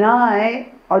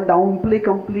deny or downplay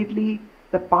completely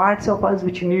the parts of us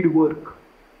which need work,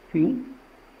 then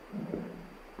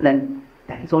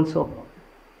that is also a problem.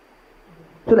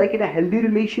 So like in a healthy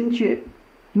relationship,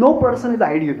 no person is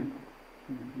ideal.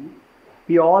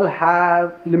 We all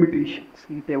have limitations.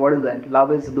 You say, what is that?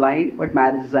 Love is blind, but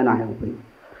marriage is an eye opener.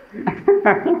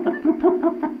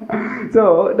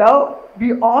 So now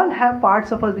we all have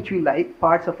parts of us which we like,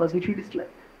 parts of us which we dislike.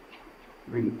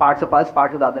 Parts of us,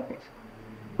 parts of the other person.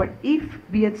 But if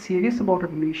we are serious about a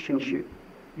relationship,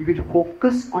 we will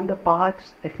focus on the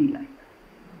parts that we like.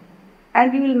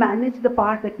 And we will manage the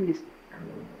parts that we dislike,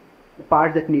 the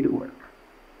parts that need work.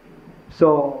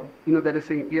 So, there is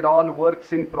saying, it all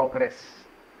works in progress.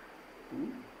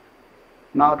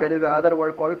 Now there is another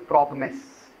word called progress.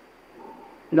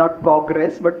 Not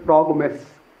progress, but progmess.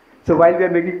 So while we are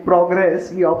making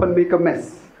progress, we often make a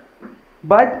mess.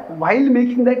 But while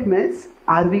making that mess,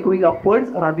 are we going upwards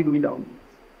or are we going downwards?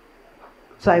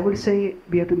 So I would say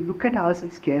we have to look at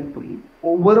ourselves carefully.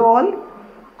 Overall,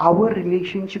 our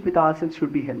relationship with ourselves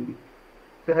should be healthy.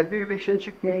 So healthy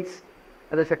relationship means,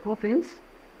 as I said, two things.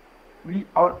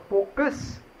 Our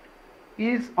focus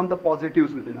is on the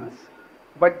positives within us,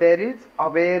 but there is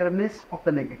awareness of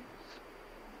the negatives.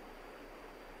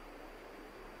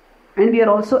 And we are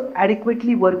also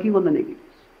adequately working on the negatives.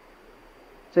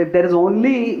 So if there is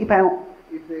only, if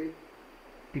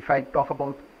I talk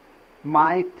about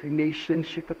my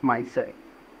relationship with myself,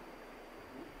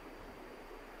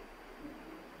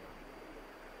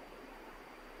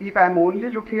 if I am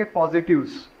only looking at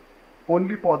positives,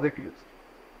 only positives,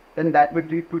 then that will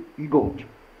lead to ego.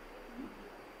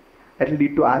 That will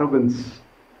lead to arrogance.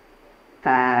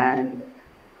 And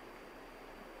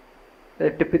a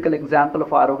typical example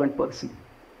of arrogant person.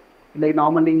 Like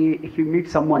normally, if you meet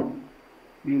someone,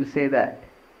 you will say that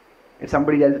if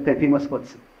somebody else is a famous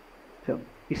person, so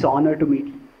it's an honor to meet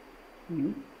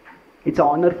you. It's an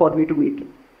honor for me to meet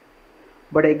you.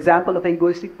 But an example of an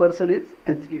egoistic person is,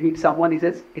 and if you meet someone, he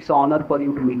says, it's an honor for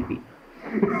you to meet me.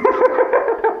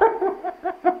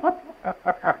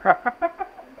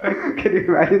 Can you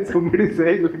imagine somebody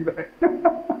saying like that?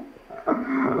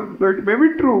 So it may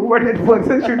be true, but that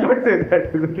person should not say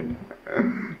that, isn't it?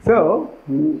 So,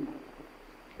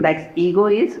 like ego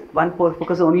is one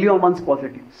focus only on one's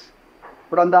positives.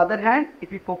 But on the other hand,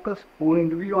 if we focus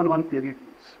only on one's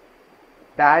negatives,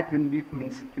 that will lead to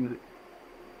insecurity.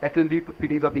 That will lead to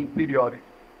feelings of inferiority.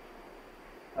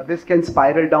 This can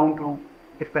spiral down to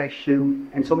depression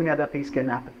and so many other things can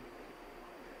happen.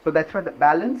 So that's why the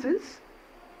balance is,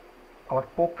 our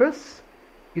focus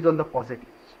is on the positives.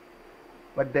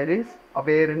 But there is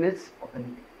awareness of the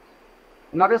negatives.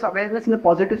 Not just awareness in the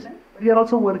positive sense, but we are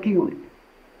also working on it.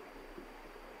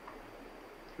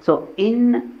 So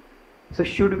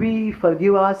should we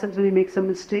forgive ourselves when we make some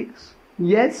mistakes?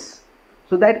 Yes.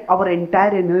 So that our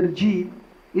entire energy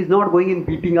is not going in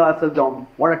beating ourselves down.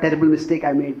 What a terrible mistake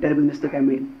I made, terrible mistake I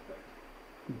made.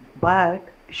 But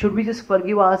should we just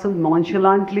forgive ourselves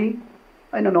nonchalantly?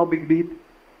 I know, no big deal.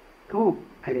 Oh,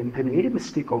 I made a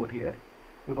mistake over here.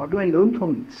 What do I learn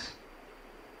from this?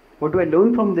 What do I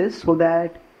learn from this so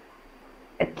that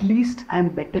at least I am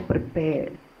better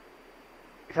prepared?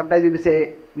 Sometimes we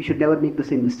say we should never make the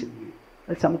same mistake.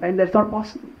 But sometimes that's not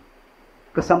possible.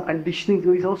 Because some conditioning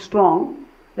is so strong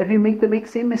that we make the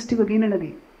same mistake again and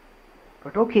again.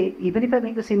 But okay, even if I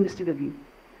make the same mistake again,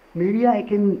 maybe I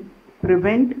can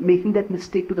prevent making that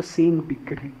mistake to the same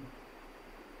degree.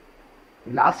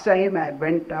 Last time I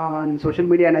went on social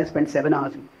media and I spent 7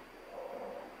 hours.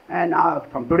 And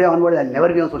from today onward, I'll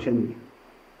never be on social media.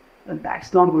 and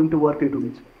that's not going to work into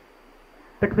me.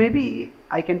 But maybe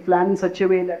I can plan in such a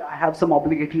way that I have some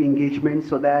obligatory engagement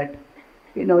so that,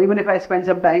 even if I spend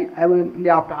some time,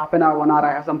 after half an hour, 1 hour,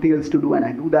 I have something else to do and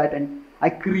I do that and I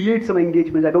create some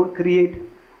engagement. I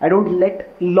don't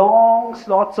let long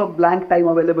slots of blank time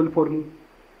available for me,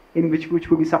 in which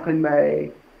would be sucked in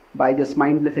by just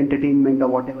mindless entertainment or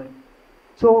whatever.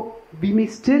 So we may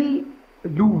still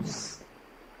lose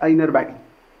an inner battle,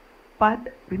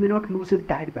 but we may not lose it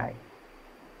that bad.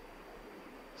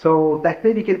 So that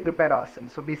way we can prepare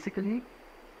ourselves. So basically,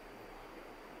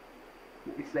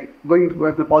 it's like going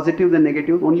to the positives and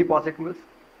negatives, only positives.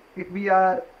 If we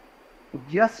are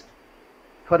just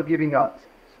forgiving ourselves,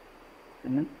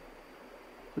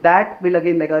 that will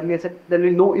again, like earlier said, there will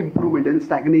be no improvement in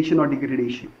stagnation or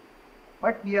degradation.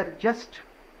 But we are just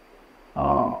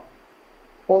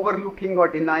overlooking or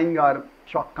denying our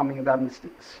shortcomings, our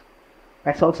mistakes.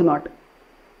 That's also not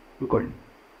good.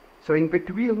 So in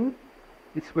between,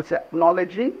 this was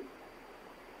acknowledging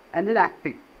and then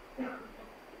acting.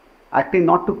 Acting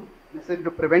not to necessarily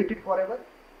to prevent it forever,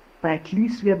 but at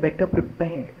least we are better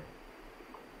prepared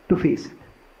to face it.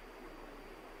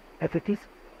 If it is.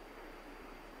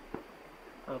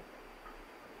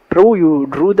 Prabhu, you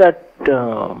drew that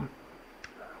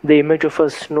the image of a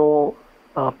snow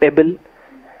pebble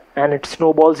and it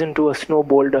snowballs into a snow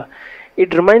boulder.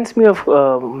 It reminds me of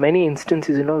many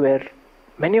instances, where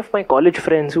many of my college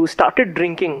friends who started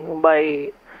drinking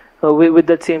by with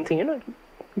that same thing,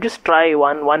 just try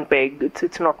one peg.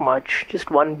 It's not much.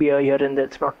 Just one beer here and there.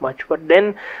 It's not much. But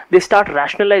then they start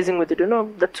rationalizing with it.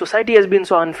 That society has been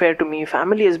so unfair to me.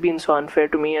 Family has been so unfair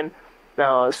to me, and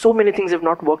so many things have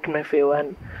not worked in my favor,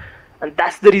 and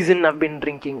that's the reason I've been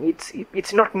drinking.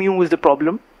 It's not me who is the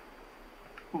problem,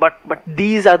 but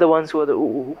these are the ones who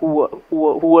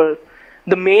are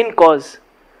the main cause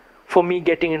for me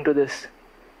getting into this.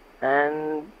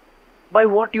 And by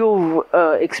what you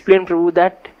explained, Prabhu,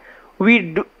 that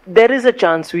there is a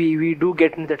chance we do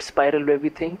get into that spiral where we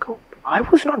think, oh, I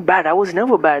was not bad, I was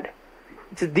never bad.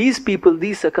 It's these people,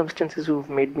 these circumstances who've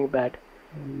made me bad.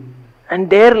 And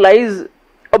there lies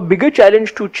a bigger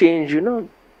challenge to change,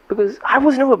 because I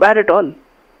was never bad at all.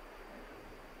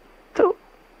 So,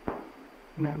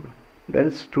 there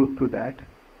is truth to that.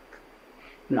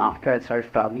 And after I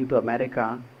started traveling to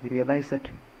America, I realized that,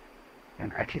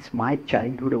 and at least my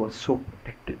childhood was so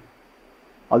protected.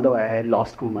 Although I had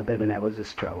lost my mother when I was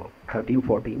just 13,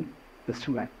 14,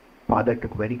 still my father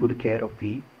took very good care of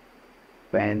me.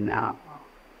 When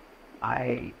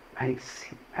I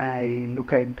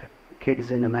look at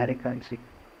kids in America and see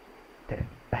their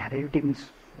parenting is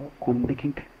so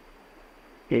complicated.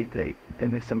 There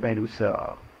is somebody who's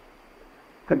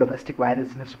domestic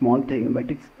violence is a small thing, but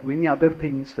it's many other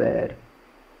things where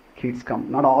kids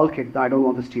come. Not all kids. I don't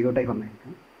want to stereotype America,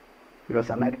 because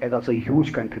America is also a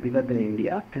huge country, bigger than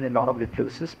India, and a lot of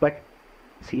differences. But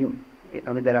see,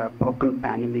 there are broken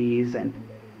families, and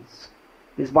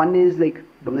this one is like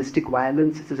domestic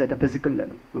violence. This is at a physical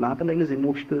level. Another level is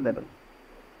emotional level.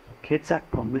 Kids are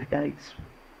traumatized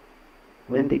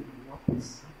when they grow up in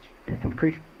such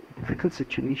difficult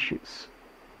situations,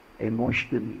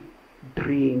 emotionally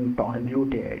drained,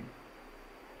 tormented.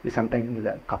 Sometimes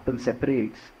the couple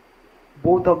separates.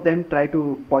 Both of them try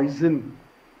to poison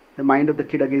the mind of the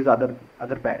kid against other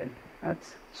parent.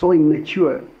 That's so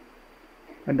immature.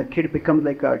 And the kid becomes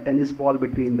like a tennis ball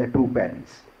between the two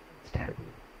parents. It's terrible.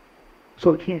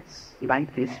 So yes,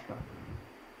 life is tough.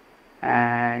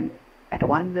 And at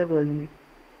one level,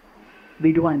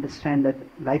 we do understand that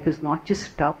life is not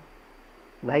just tough,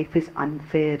 life is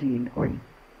unfairly important.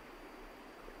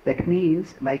 That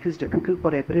means life is difficult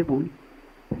for everyone,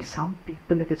 but some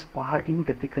people it is far more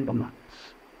difficult than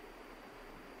others.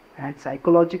 And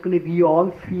psychologically,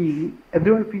 everyone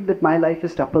feels that my life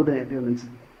is tougher than everyone's.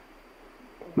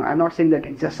 Now, I'm not saying that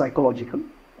it's just psychological.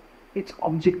 It's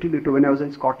objectively true. When I was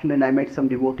in Scotland, I met some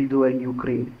devotees who were in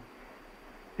Ukraine.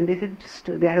 And they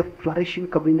said they had a flourishing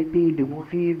community,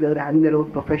 devotees, they were having their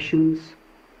own professions.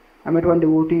 I met one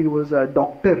devotee who was a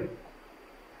doctor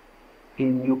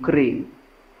in Ukraine.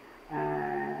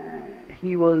 And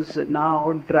he was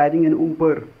now driving an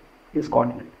Uber in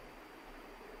Scotland.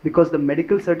 Because the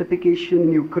medical certification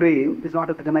in Ukraine is not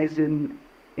recognized in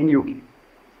UK.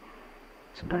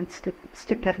 So that's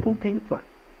a terrible thing for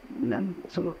them.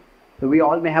 So we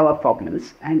all may have our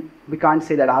problems, and we can't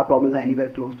say that our problems are anywhere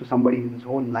close to somebody whose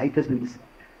whole life has been decided.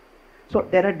 So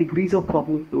there are degrees of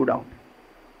problems, no doubt.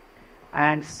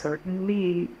 And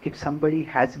certainly, if somebody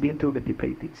has been through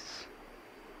difficulties,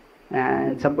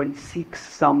 and somebody seeks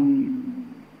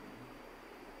some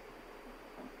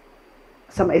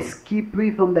some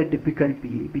escapee from that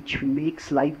difficulty which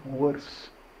makes life worse.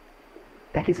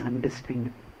 That is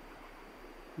understandable.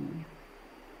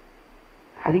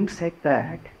 Having said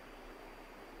that,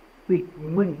 we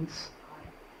humans,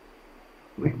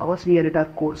 because we are at our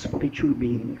core spiritual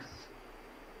beings,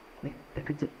 there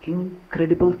is an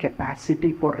incredible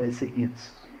capacity for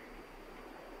resilience.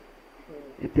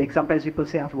 Sometimes people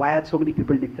say, why are so many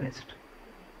people depressed?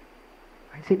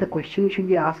 I say the question you should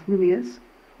be asking is,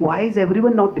 why is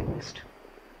everyone not depressed?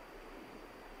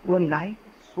 Well, life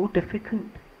is so difficult.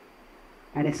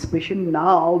 And especially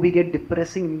now we get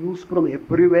depressing news from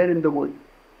everywhere in the world.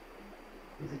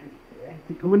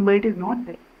 The human mind is not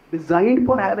designed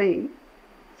for having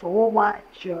so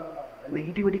much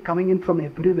negativity coming in from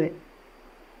everywhere.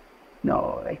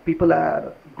 No, people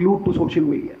are glued to social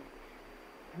media.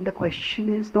 And the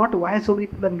question is not why so many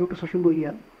people are glued to social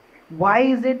media. Why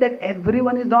is it that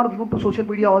everyone is not glued to social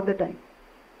media all the time?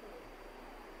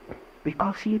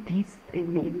 Because these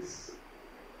things,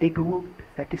 they don't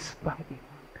satisfy the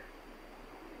heart.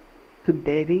 So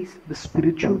there is the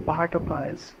spiritual part of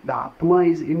us. The Atma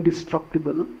is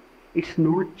indestructible. It's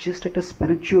not just at a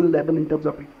spiritual level in terms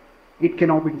of it. It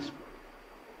cannot be destroyed.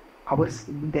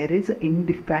 There is an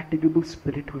indefatigable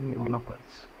spirit within all of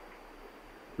us.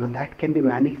 And that can be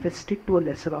manifested to a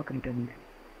lesser or greater level.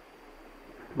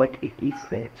 But it is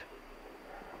there.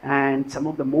 And some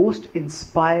of the most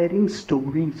inspiring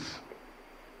stories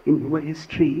in human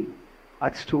history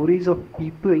are stories of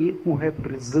people who have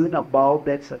risen above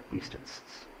their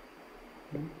circumstances.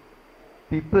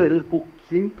 People who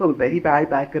came from very bad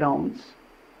backgrounds,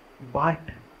 but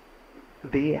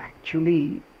they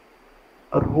actually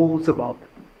arose above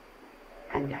them.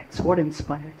 And that's what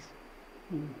inspires.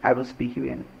 I was speaking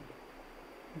in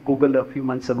Google a few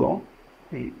months ago.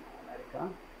 So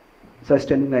I was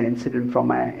telling an incident from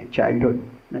my childhood.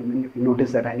 And you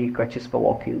notice that I need crutches for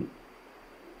walking.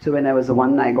 So when I was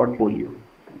one, I got polio.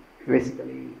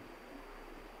 Basically,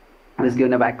 I was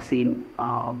given a vaccine,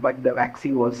 but the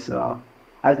vaccine was, I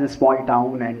was in a small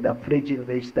town, and the fridge in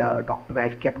which the doctor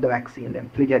had kept the vaccine, the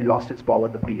fridge had lost its power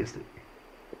the previous day.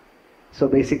 So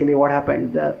basically what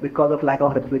happened, because of lack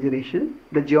of refrigeration,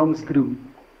 the germs grew.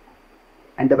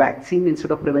 And the vaccine,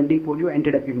 instead of preventing polio,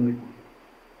 ended up giving me polio.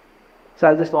 So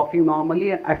I was just walking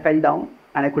normally, and I fell down,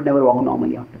 and I could never walk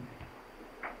normally after that.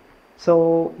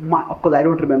 So, of course, I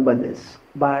don't remember this,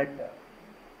 but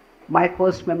my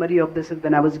first memory of this is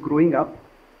when I was growing up,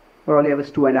 probably I was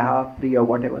 2.5, 3 or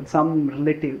whatever. Some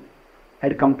relative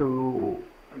had come to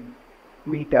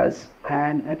meet us,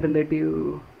 and that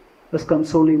relative was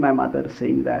consoling my mother,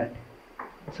 saying that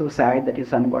it's so sad that your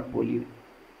son got polio.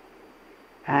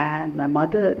 And my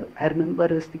mother, I remember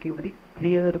her speaking very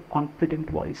clear,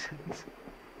 confident voice.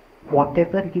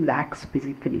 Whatever he lacks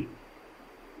physically,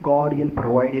 God will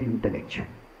provide him intellectually.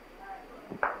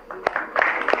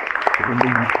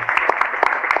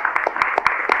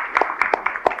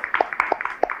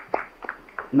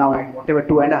 Now, at whatever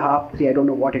 2.5, 3, I don't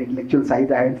know what intellectual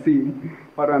size I had seen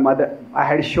for my mother. I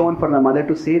had shown for my mother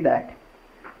to say that.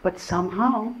 But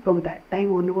somehow, from that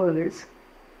time onwards,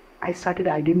 I started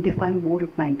identifying more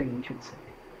with my intellectual side.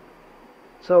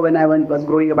 So when I was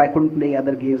growing up, I couldn't play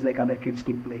other games like other kids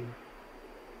could play.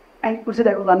 And you could say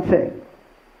that was unfair.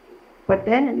 But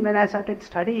then when I started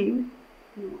studying,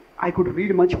 I could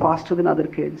read much faster than other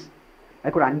kids. I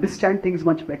could understand things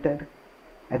much better.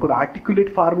 I could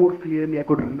articulate far more clearly. I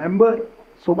could remember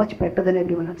so much better than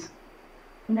everyone else.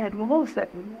 And I realized that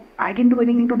I didn't do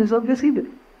anything to deserve this either.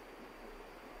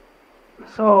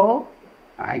 So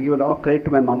I give a lot of credit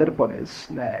to my mother for this.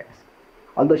 That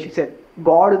although she said,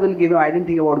 God will give you, I didn't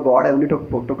think about God, I only took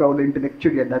about the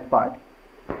intellectual at that part.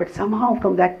 But somehow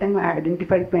from that time I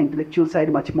identified my intellectual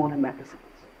side much more than my physical.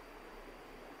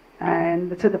 And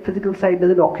let's say the physical side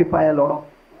doesn't occupy a lot of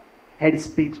head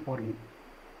space for me.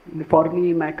 For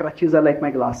me, my crutches are like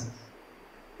my glasses.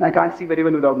 I can't see very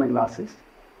well without my glasses.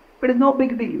 But it's no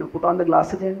big deal. Put on the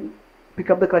glasses and pick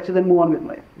up the crutches and move on with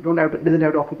life. It doesn't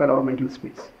have to occupy a lot of mental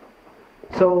space.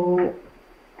 So,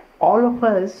 all of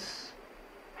us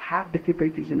have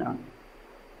difficulties in our life.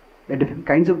 There are different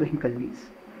kinds of difficulties.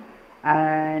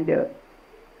 And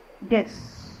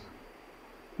yes,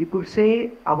 you could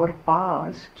say our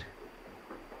past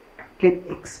can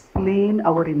explain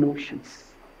our emotions.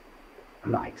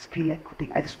 I just feel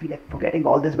like forgetting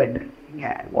all this by drinking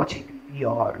and watching TV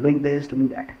or doing this, doing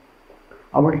that.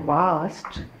 Our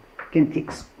past can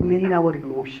explain our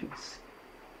emotions.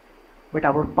 But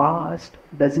our past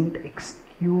doesn't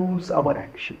excuse our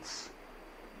actions.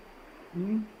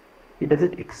 It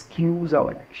doesn't excuse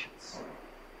our actions.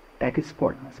 That is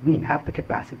for us. We have the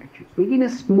capacity to choose. Maybe in a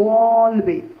small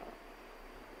way.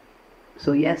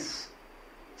 So yes,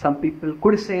 some people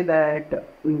could say that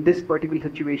in this particular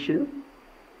situation,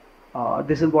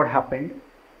 this is what happened.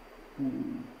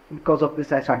 Because of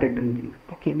this I started drinking.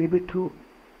 Okay, maybe true.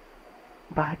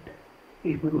 But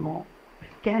if we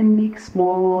can make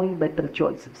small better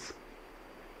choices.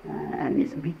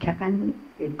 And we can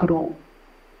grow.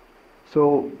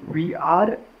 So we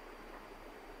are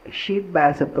shaped by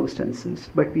our circumstances,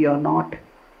 but we are not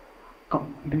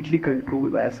completely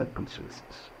controlled by our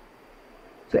circumstances.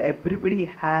 So everybody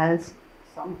has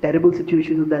some terrible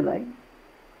situations in their life,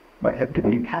 but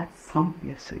everybody has some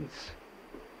blessings.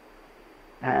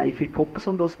 And if we focus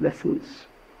on those blessings,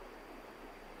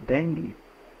 then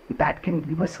that can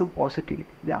give us some positivity.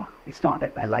 Yeah, it's not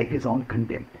that my life is all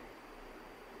condemned.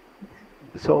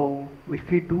 So if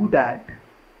we do that,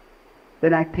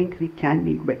 then I think we can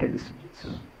make better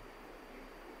decisions.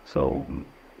 So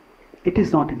it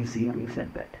is not easy, having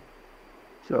said that.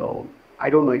 So I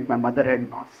don't know if my mother had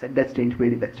not said that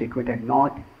statement, had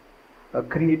not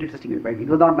created such a statement. It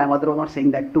was not, my mother was not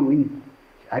saying that to me.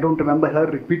 I don't remember her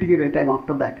repeating it any time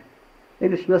after that.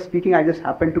 When she was speaking, I just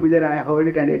happened to be there and I heard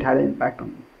it and it had an impact on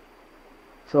me.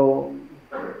 So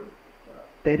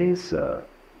there is,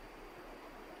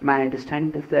 my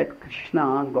understanding is that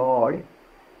Krishna, God,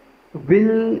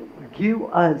 will give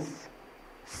us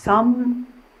some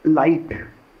light,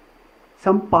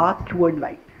 some path toward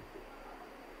light.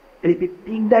 And if we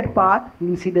take that path,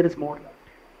 we will see there is more light.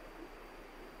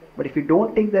 But if we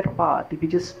don't take that path, if we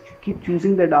just keep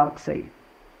choosing the dark side,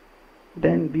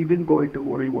 then we will go into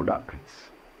more darkness.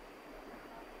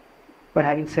 But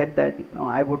having said that,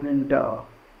 I wouldn't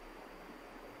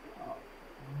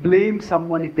blame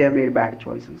someone if they have made bad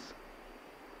choices.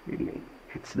 Really.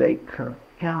 It's like,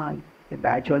 the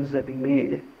bad choices are being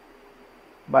made.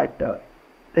 But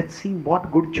let's see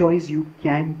what good choice you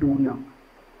can do now.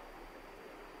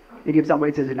 Like if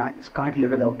somebody says, I just can't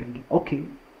live without drinking. Okay.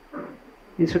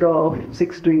 Instead of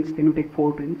 6 drinks, can you take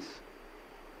 4 drinks?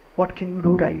 What can you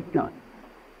do right now?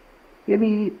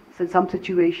 Maybe in some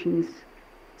situations,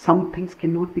 some things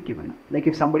cannot be given up. Like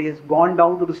if somebody has gone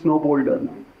down to the snow boulder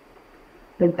now,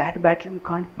 then that battle you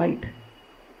can't fight.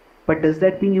 But does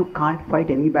that mean you can't fight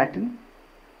any battle?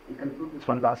 We conclude this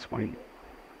one last point.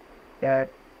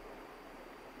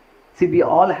 See, we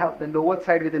all have the lower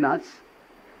side within us.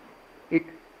 It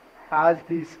has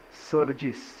these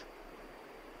surges.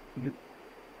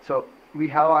 So we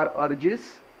have our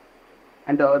urges,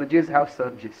 and the urges have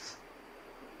surges.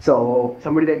 So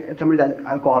somebody has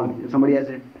alcohol, somebody has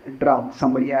a drug,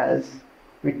 somebody has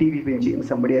a TV binging,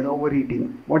 somebody has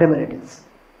overeating, whatever it is.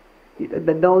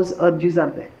 Those urges are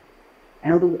there.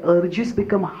 And when those urges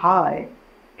become high,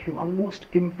 it's almost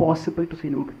impossible to say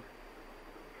no to it.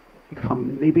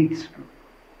 Maybe it's true.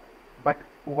 But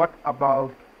what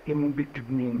about in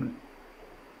between?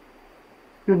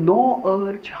 No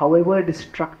urge, however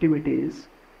destructive it is,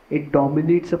 it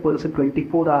dominates a person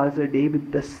 24 hours a day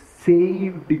with the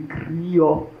same degree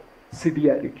of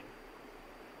severity.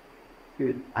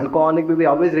 Alcoholic will be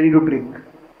always ready to drink.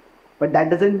 But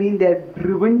that doesn't mean they are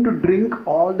driven to drink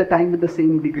all the time with the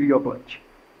same degree of urge.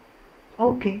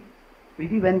 Okay,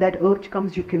 maybe when that urge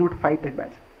comes, you cannot fight that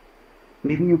battle.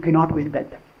 Maybe you cannot win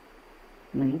that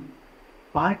battle.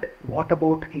 But what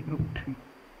about ignorance?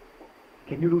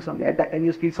 Can you do something? At that time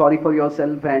you feel sorry for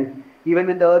yourself, and even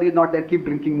when the urge is not there, keep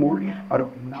drinking more. Or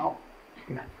now,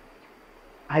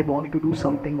 I want to do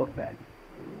something of value.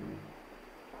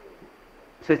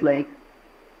 So it's like,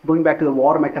 going back to the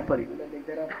war metaphor, like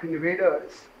there are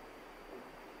invaders,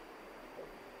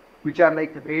 which are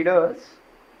like the raiders,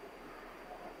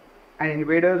 and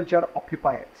invaders which are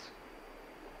occupiers.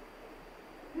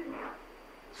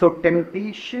 So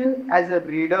temptation as a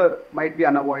raider might be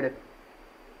unavoidable.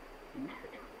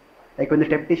 Like when the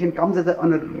temptation comes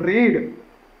on a raid,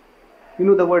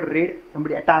 the word raid,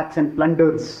 somebody attacks and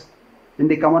plunders. When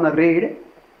they come on a raid,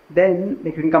 then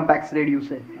like income tax raid, you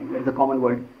say, that's a common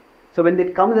word. So when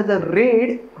it comes as a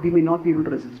raid, we may not be able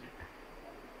to resist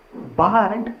it.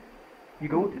 But you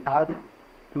don't have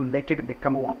to let it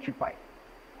become occupied.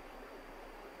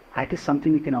 That is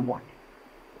something we can avoid.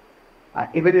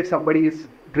 Even if somebody is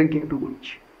drinking too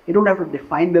much, you don't have to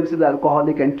define themselves as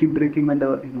alcoholic and keep drinking when the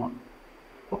urge is not.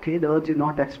 Okay, the urge is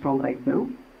not that strong right now.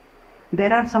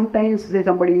 There are sometimes, say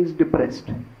somebody is depressed.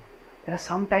 There are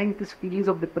sometimes these feelings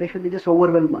of depression, they just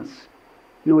overwhelm us.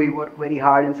 We work very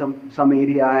hard in some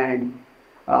area and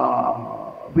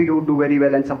we don't do very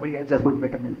well and somebody else does much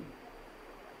better than me.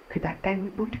 Okay, that time we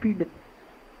don't feel it.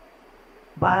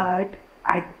 But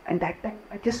at that time,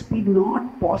 I just feel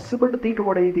not possible to think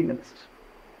about anything else.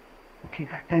 Okay,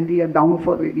 that time we are down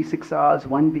for maybe 6 hours,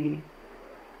 1 day.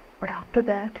 But after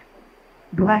that,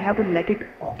 Do I have to let it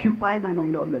occupy my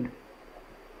mind already?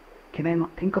 Can I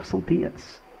not think of something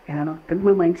else? Can I not tell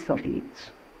my mind something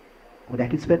else? Oh,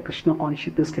 that is where Krishna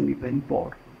consciousness can be very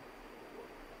powerful.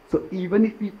 So even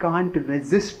if we can't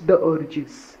resist the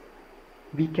urges,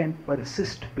 we can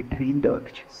persist between the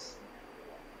urges.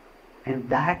 And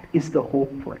that is the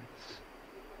hope for us.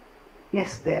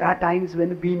 Yes, there are times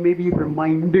when we may be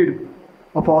reminded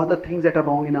of all the things that are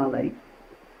wrong in our life.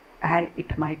 And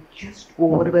it might just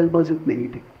overwhelm us with many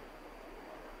things.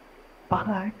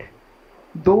 But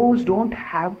those don't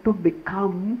have to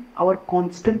become our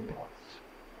constant thoughts.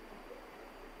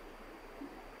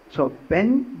 So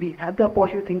when we have the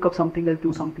opportunity to think of something else,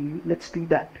 do something, let's do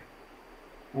that.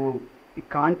 Oh, we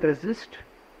can't resist,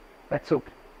 that's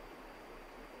okay.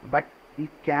 But we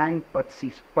can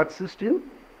persist in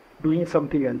doing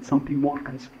something else, something more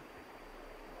constant.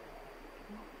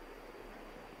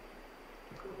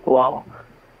 Wow.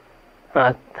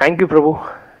 Thank you,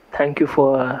 Prabhu. Thank you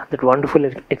for that wonderful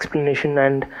explanation.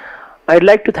 And I'd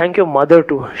like to thank your mother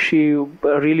too. She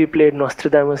really played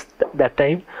Nostradamus that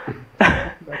time.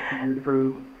 That's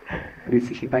beautiful.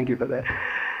 Rishi, thank you for that.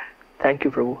 Thank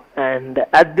you, Prabhu. And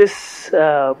at this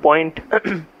point,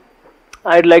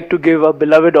 I'd like to give our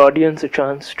beloved audience a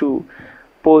chance to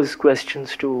pose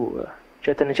questions to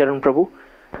Chaitanya Charan Prabhu.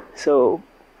 So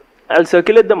I'll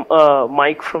circulate the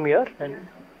mic from here. And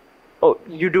oh,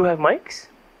 you do have mics?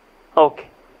 Okay.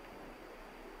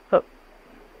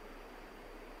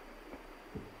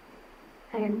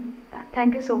 And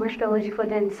thank you so much, Prabhuji, for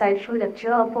the insightful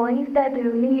lecture. A point that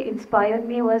really inspired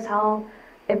me was how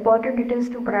important it is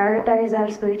to prioritize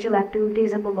our spiritual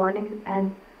activities in the morning,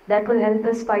 and that will help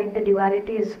us fight the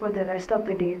dualities for the rest of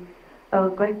the day.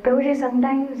 But Prabhuji,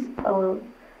 sometimes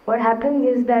what happens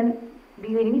is that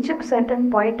we reach a certain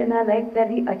point in our life that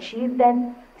we achieve that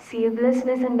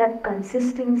seamlessness and that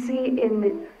consistency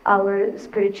in our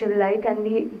spiritual life, and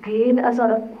we gain a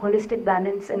sort of holistic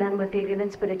balance in our material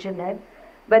and spiritual life.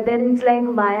 But then it's like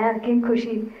Maya की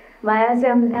खुशी, Maya से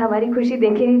हमारी खुशी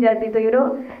देखी नहीं जाती.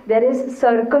 So there is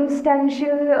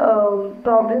circumstantial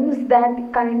problems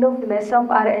that kind of mess up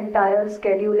our entire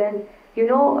schedule and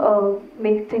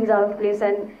make things out of place,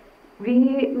 and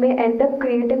we may end up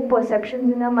creating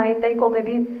perceptions in our mind like, oh,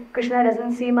 maybe Krishna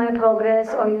doesn't see my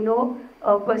progress,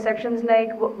 or perceptions like,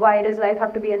 why does life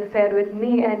have to be unfair with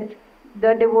me? And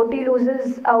the devotee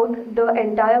loses out the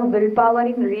entire willpower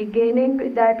in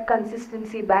regaining that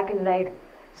consistency back in life.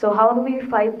 So how do we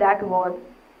fight that war?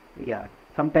 Yeah,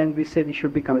 sometimes we say we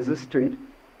should be consistent,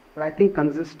 but I think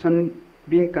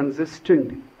being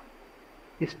consistent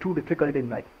is too difficult in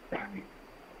life.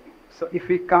 So if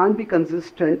we can't be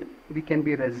consistent, we can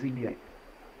be resilient.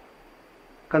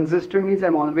 Consistent means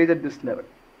I'm always at this level.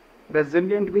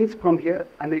 Resilient means from here,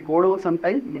 and I go down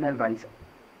sometimes, then I'll rise up.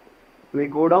 We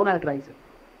go down, I'll rise up.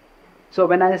 So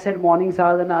when I said morning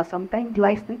sadhana, sometimes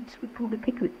life needs to be too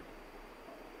difficult.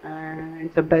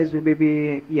 And sometimes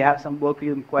maybe you have some work,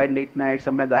 you require late night,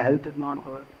 sometimes the health is not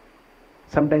good.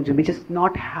 Sometimes we just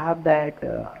not have that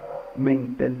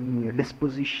mental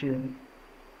disposition.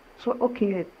 So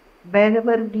okay,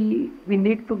 wherever we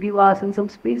need to give ourselves some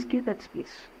space, give that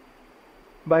space.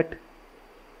 But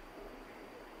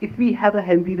if we have a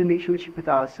healthy relationship with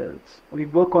ourselves, we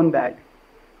work on that,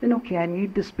 then okay, I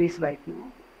need this space right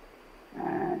now.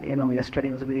 And yesterday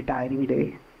was a very tiring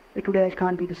day. Like today I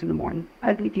can't do this in the morning.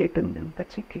 I'll do it later and then.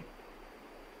 That's okay.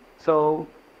 So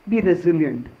be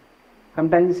resilient.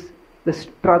 Sometimes the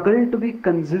struggle to be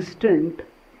consistent,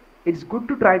 it's good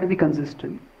to try to be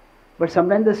consistent. But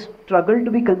sometimes the struggle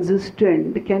to be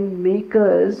consistent can make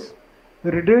us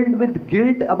riddled with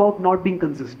guilt about not being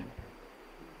consistent.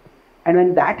 And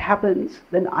when that happens,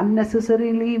 then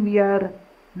unnecessarily we are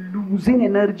losing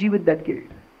energy with that guilt.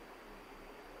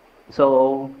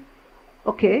 So,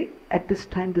 okay, at this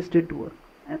time this didn't work.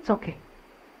 That's okay.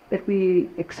 Let me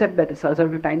accept that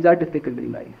certain times are difficult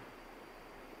in life.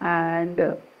 And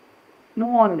go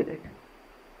on with it.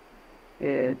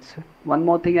 It's one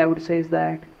more thing I would say is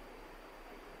that,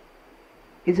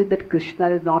 is it that Krishna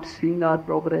is not seeing our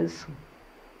progress?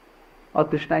 Or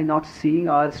Krishna is not seeing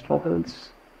our struggles?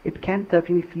 It can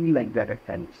certainly feel like that at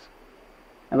times.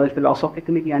 And well,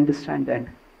 philosophically we understand that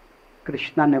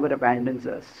Krishna never abandons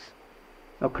us.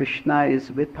 Now Krishna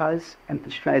is with us and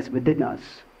Krishna is within us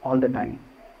all the time.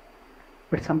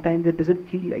 But sometimes it doesn't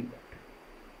feel like that.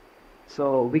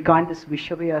 So we can't just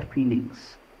wish away our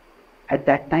feelings. At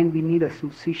that time we need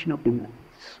association of devotees.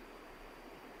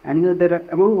 And there are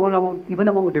even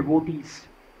among devotees,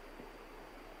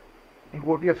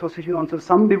 devotee association also,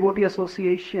 some devotee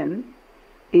association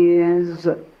is,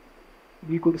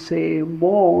 we could say,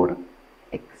 more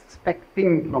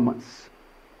expecting from us.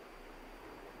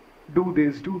 do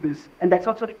this, and that's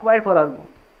also required for our growth.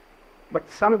 But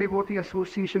some devotee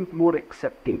association more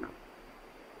accepting.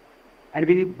 And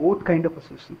we need both kind of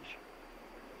association.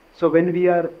 So when we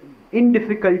are in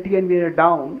difficulty and we are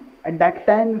down, at that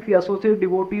time if we associate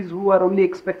devotees who are only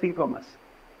expecting from us,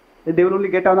 that they will only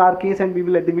get on our case and they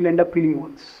will end up feeling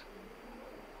worse.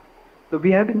 So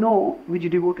we have to know which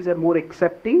devotees are more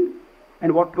accepting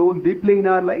and what role they play in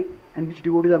our life, and which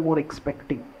devotees are more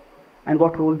expecting and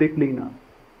what role they play in our life.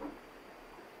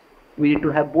 We need to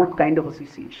have both kind of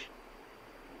association.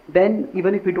 Then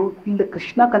even if we don't feel the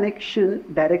Krishna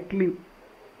connection directly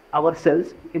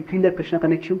ourselves, we can feel the Krishna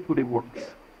connection through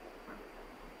devotees.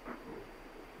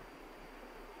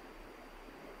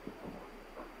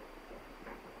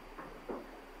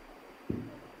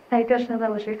 Hi Krishna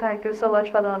Namaste, thank you so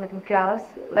much for the amazing class,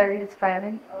 very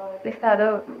inspiring. This had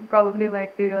probably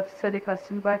might be a silly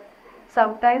question, but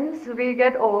sometimes we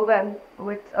get overwhelmed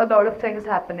with a lot of things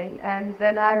happening, and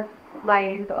then our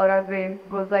mind or our brain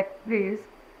goes like freeze,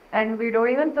 and we don't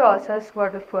even process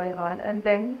what is going on. And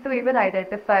then to even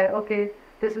identify, okay,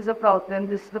 this is a problem,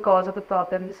 this is the cause of the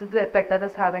problem, this is the effect that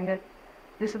is having it,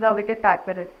 this is how we can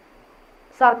tackle it.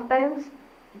 Sometimes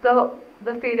the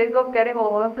feeling of getting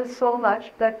overwhelmed is so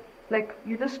much that like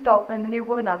you just stop and then you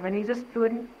go numb and you just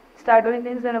start doing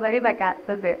things in a very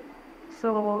mechanical way.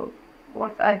 So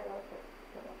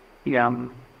Yeah.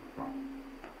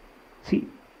 See,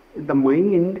 the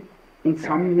mind in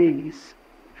some ways,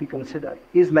 if you consider,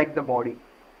 is like the body.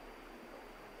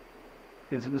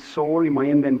 It's the soul,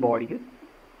 mind and body.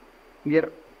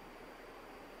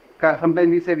 Sometimes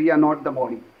we say we are not the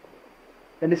body.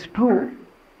 That is true,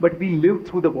 but we live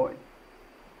through the body.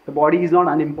 The body is not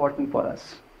unimportant for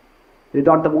us. It is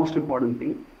not the most important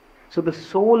thing. So the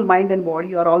soul, mind and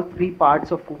body are all three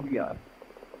parts of who we are.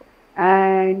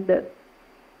 And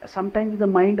sometimes the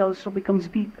mind also becomes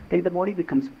weak, like the body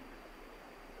becomes weak.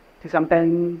 See,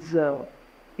 sometimes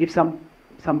if some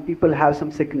people have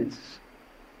some sickness,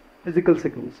 physical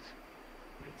sickness,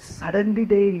 suddenly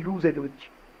they lose energy.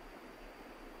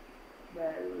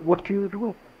 Well, what can you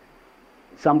do?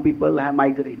 Some people have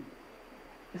migraine.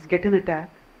 Just get an attack.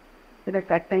 Then at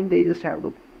that time they just have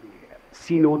to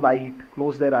see no light,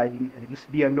 close their eyes, and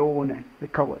just be alone and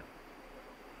recover.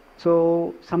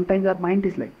 So sometimes our mind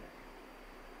is like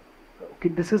that. Okay,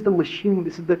 this is the machine,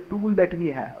 this is the tool that we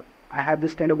have. I have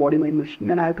this kind of body-mind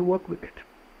machine and I have to work with it.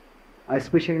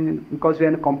 Especially because we are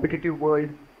in a competitive world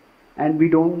and we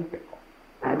don't,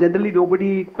 generally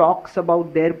nobody talks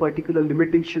about their particular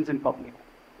limitations in public.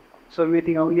 So we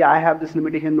think, oh yeah, I have this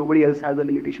limitation, nobody else has a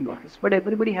limitation like this. But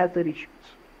everybody has their issues.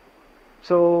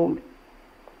 So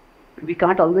we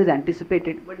can't always anticipate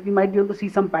it, but we might be able to see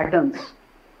some patterns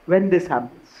when this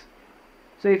happens.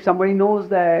 So if somebody knows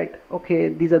that, okay,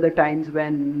 these are the times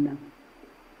when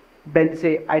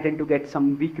say I tend to get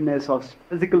some weakness or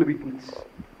physical weakness,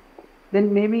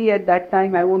 then maybe at that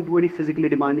time I won't do any physically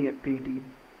demanding activity.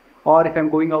 Or if I'm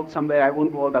going out somewhere, I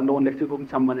won't go out alone, let's go with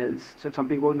someone else. So if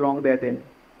something goes wrong there, then.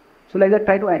 So like that,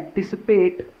 try to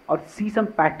anticipate or see some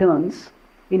patterns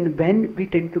in when we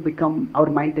tend to become, our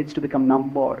mind tends to become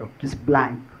numb or just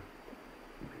blank.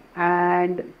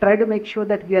 And try to make sure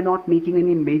that we are not making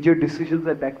any major decisions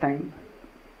at that time.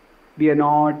 We are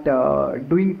not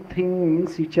doing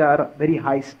things which are very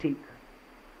high stake.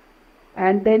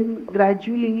 And then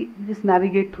gradually just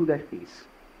navigate through that phase.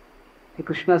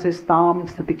 Krishna says, Tam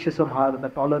Statiksha the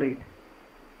tolerate.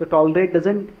 The tolerate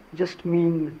doesn't just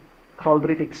mean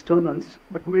tolerate externals,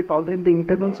 but we tolerate the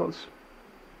internals also.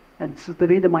 And this is the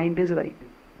way the mind is right.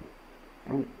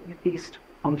 And at least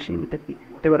function with it,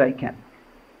 whatever I can.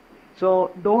 So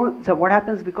what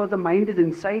happens, because the mind is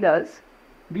inside us,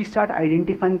 we start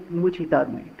identifying too much with our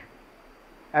mind.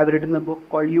 I have written a book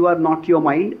called You Are Not Your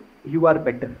Mind, You Are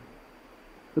Better.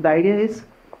 So the idea is,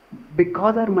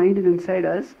 because our mind is inside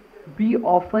us, we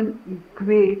often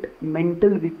equate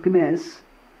mental weakness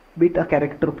with a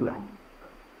character flaw.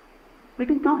 But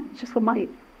it is not, it's just a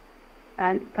mind.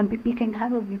 And some people can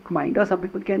have a weak mind, or some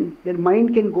people their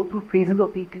mind can go through phases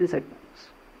of weakness at times.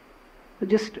 So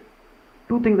just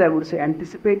two things I would say: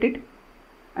 anticipate it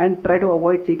and try to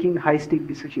avoid taking high stake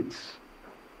decisions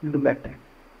in the bad time.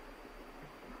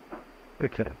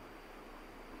 Okay.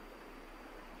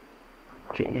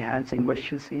 Okay, yeah, some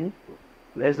questions here.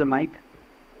 Where's the mic?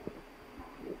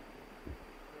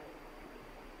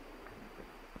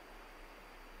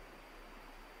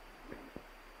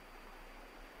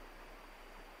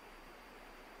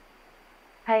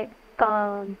 Hi.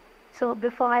 So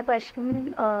before I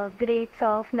question, great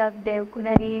of love, Dev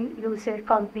Kunari, lucid,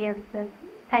 comprehensive.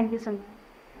 Thank you so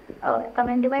much.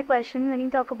 Coming to my question, when you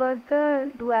talk about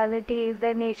the duality,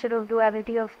 the nature of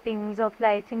duality of things, of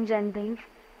life in general,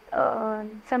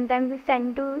 sometimes we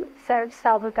tend to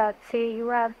self-sabotage. Say you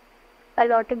have a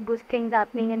lot of good things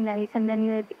happening in life, and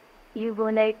then you go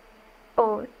like,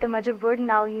 oh, too much of good.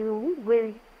 Now you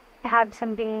will have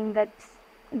something that's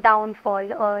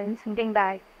downfall or something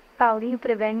bad. How do you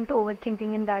prevent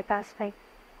overthinking in that aspect?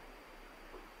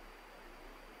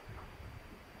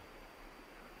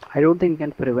 I don't think we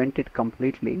can prevent it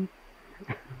completely.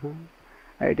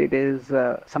 Right? It is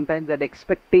sometimes that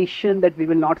expectation that we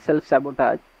will not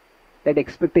self-sabotage, that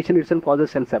expectation itself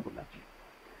causes self-sabotage.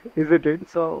 Isn't it?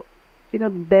 So,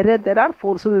 there are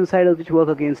forces inside us which work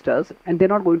against us, and they're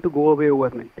not going to go away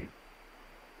overnight.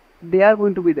 They are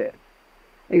going to be there.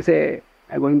 Like say,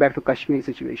 going back to Kashmir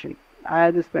situation. I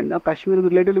had this friend, now Kashmir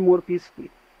is relatively more peaceful.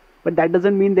 But that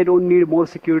doesn't mean they don't need more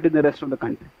security in the rest of the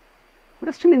country. But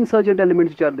there's still insurgent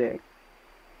elements which are there.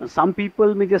 Now, some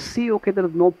people may just see, okay, there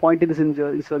is no point in this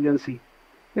insurgency.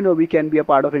 We can be a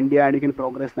part of India and we can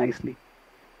progress nicely.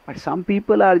 But some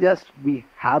people are just, we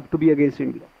have to be against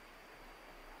India.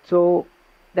 So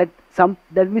there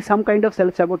will be some kind of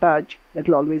self-sabotage that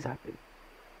will always happen.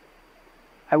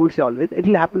 I would say always. It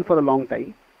will happen for a long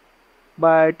time.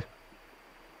 But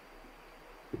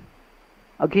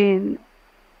again,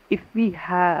 if we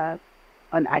have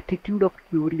an attitude of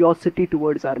curiosity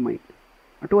towards our mind,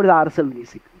 towards ourselves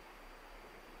basically.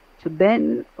 So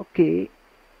then, okay,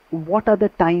 what are the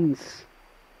times,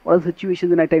 what are the situations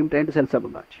when I am trying to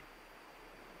self-sabotage?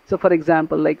 So for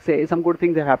example, like say some good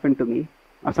things have happened to me,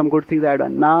 or some good things I have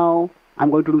done. Now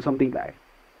I'm going to do something bad.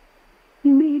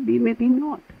 Maybe, maybe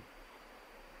not.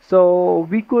 So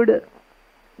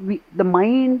the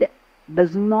mind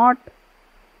does not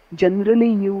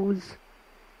generally use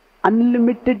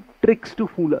unlimited tricks to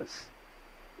fool us.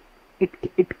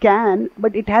 It can,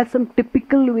 but it has some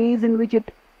typical ways in which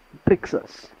it tricks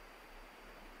us.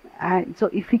 And so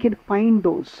if we can find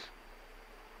those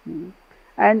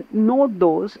and note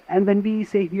those, and when we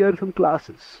say hear some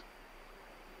classes,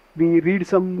 we read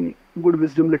some good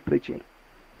wisdom literature,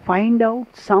 find out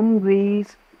some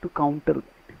ways to counter that.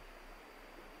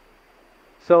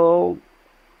 So,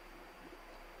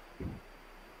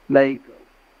 like,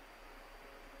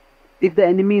 if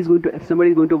somebody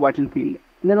is going to a battlefield,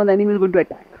 then the enemy is going to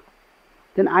attack,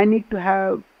 then I need to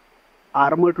have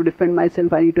armor to defend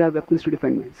myself, I need to have weapons to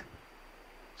defend myself.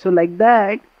 So like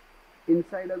that,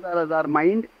 inside us are our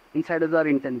mind, inside us are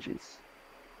intelligence.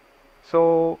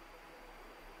 So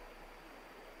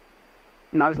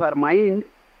now if our mind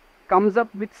comes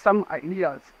up with some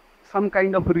ideas, some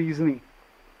kind of reasoning,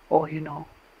 oh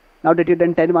now that you've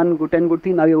done 10 good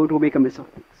things, now you're going to make a mess of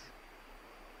things.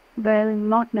 Well,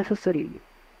 not necessarily.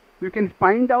 You can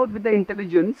find out with the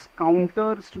intelligence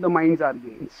counters to the mind's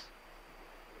arguments.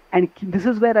 And this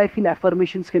is where I feel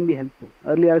affirmations can be helpful.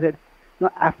 Earlier I said,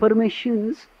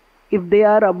 affirmations, if they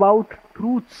are about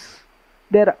truths,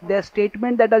 they're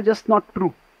statements that are just not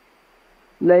true.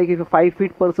 Like if a 5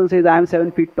 feet person says, I am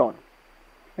 7 feet tall,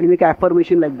 and you make an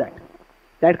affirmation like that.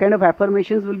 That kind of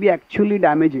affirmations will be actually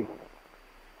damaging.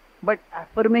 But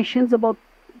affirmations about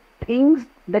things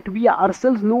that we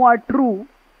ourselves know are true,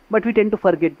 but we tend to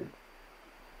forget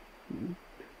them.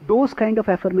 Those kind of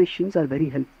affirmations are very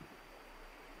helpful.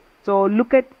 So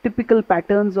look at typical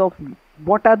patterns of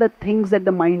what are the things that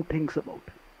the mind thinks about.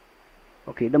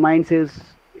 Okay, the mind says,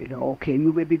 okay,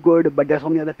 you may be good, but there's so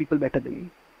many other people better than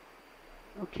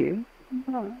you. Okay.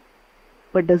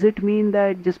 But does it mean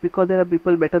that just because there are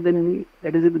people better than me,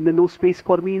 that is, there's no space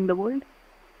for me in the world?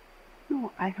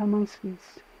 No, I have no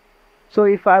space. So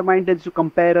if our mind tends to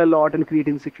compare a lot and create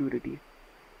insecurity,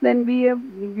 then we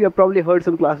have probably heard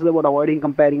some classes about avoiding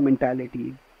comparing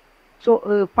mentality.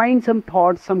 So find some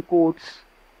thoughts, some quotes,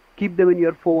 keep them in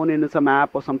your phone in some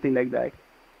app or something like that.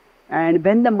 And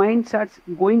when the mind starts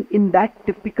going in that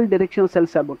typical direction of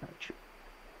self-sabotage,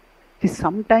 see,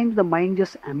 sometimes the mind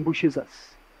just ambushes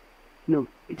us.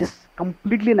 It just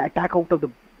completely an attack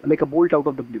like a bolt out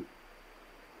of the blue.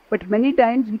 But many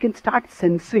times we can start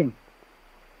sensing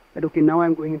that, okay, now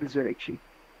I'm going in this direction.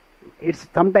 It's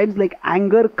sometimes like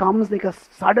anger comes like a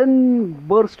sudden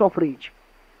burst of rage.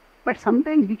 But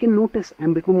sometimes we can notice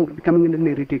I'm becoming a little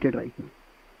irritated right now.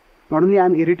 Not only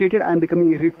I'm irritated, I'm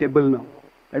becoming irritable now.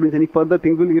 That means any further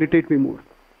things will irritate me more.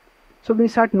 So when we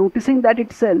start noticing that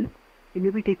itself,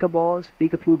 maybe take a pause,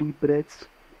 take a few deep breaths,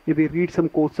 maybe read some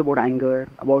quotes about anger,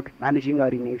 about managing our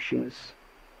emotions,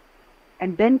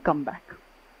 and then come back.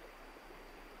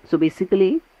 So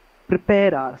basically,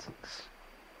 prepare ourselves.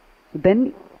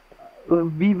 Then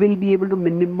we will be able to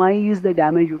minimize the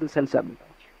damage due to self-sabotage.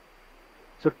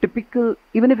 So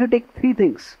even if you take 3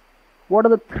 things, what are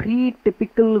the 3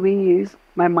 typical ways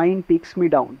my mind takes me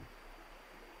down?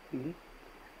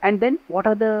 And then what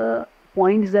are the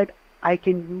points that I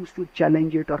can use to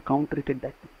challenge it or counter it at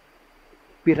that time?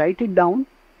 We write it down,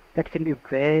 that can be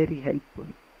very helpful.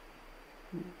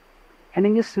 And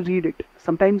then just read it.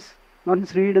 Sometimes not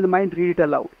just read it in the mind, read it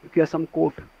aloud. If you have some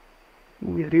quote,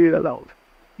 read it aloud.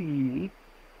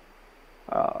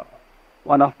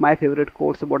 One of my favorite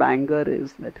quotes about anger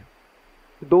is that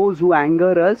those who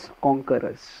anger us conquer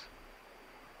us.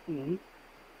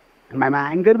 My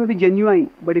anger may be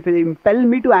genuine, but if they impel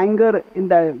me to anger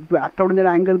to act out in their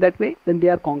anger that way, then they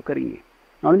are conquering me.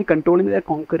 Not only controlling me, they are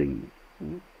conquering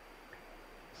me.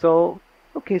 So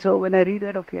when I read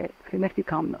that, okay, let me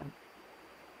calm down.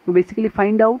 So basically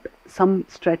find out some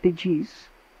strategies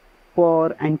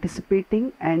for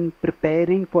anticipating and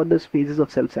preparing for those phases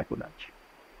of self-sabotage.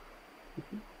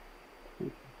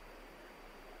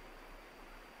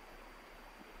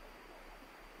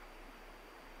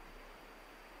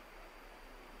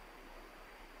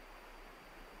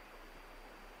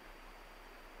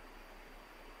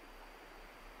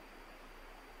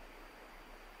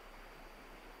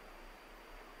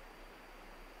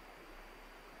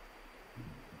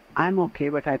 I'm okay,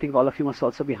 but I think all of you must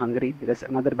also be hungry. There's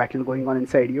another battle going on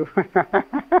inside you.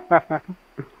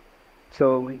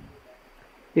 So,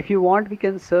 if you want, we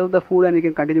can serve the food and we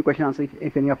can continue question answer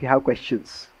if any of you have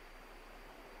questions.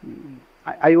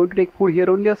 Are you going to take food here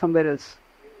only or somewhere else?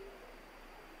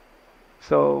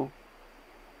 So,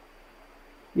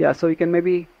 yeah, so you can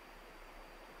maybe,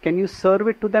 can you serve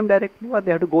it to them directly or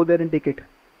they have to go there and take it?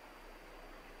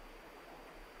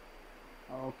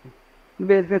 Okay.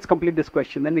 Let's complete this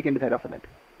question, then we can decide after that.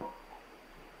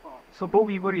 So, Bro,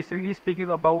 we were recently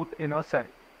speaking about inner self.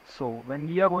 So, when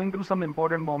we are going through some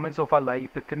important moments of our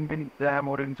life, it can be an exam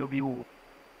or interview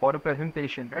or a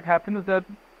presentation, what happens is that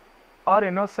our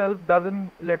inner self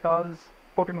doesn't let us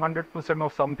put in 100%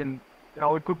 of something.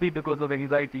 Now, it could be because of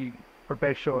anxiety or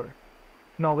pressure,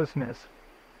 nervousness.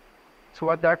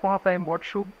 So, at that point of time, what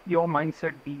should your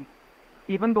mindset be?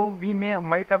 Even though we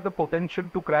might have the potential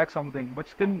to crack something, but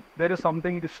still there is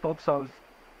something that stops us.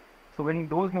 So when in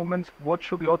those moments, what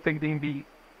should your thinking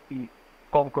be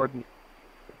conquered?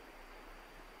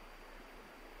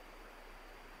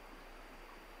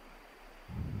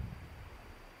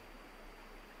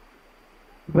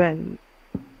 Well,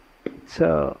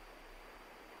 so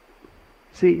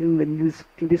see, in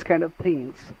these kind of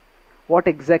things, what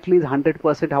exactly is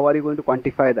 100%? How are you going to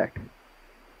quantify that?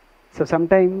 So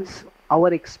sometimes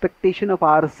our expectation of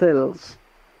ourselves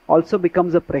also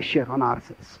becomes a pressure on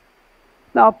ourselves.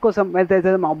 Now, of course, when there's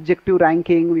an objective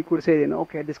ranking, we could say,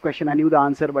 okay, this question I knew the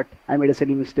answer, but I made a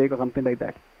silly mistake or something like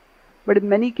that. But in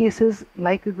many cases,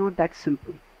 life is not that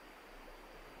simple.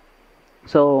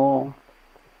 So,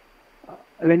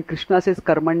 when Krishna says,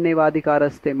 Karmanne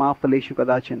vadikaraste ma phaleshu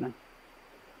kadachana,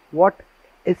 what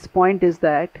its point is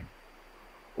that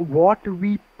what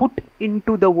we put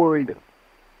into the world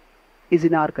is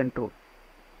in our control.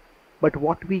 But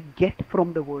what we get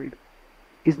from the world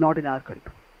is not in our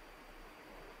control.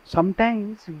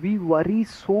 Sometimes we worry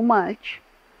so much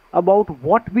about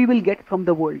what we will get from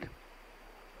the world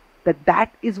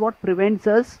that is what prevents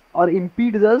us or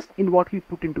impedes us in what we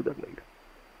put into the world.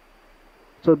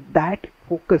 So that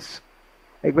focus,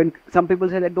 like when some people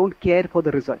say that don't care for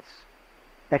the results,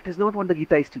 that is not what the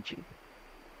Gita is teaching.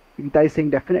 Gita is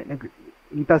saying definitely.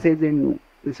 Gita says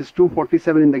this is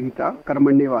 247 in the Gita,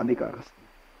 Karmanne vadikaras.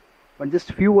 But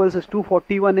just few verses,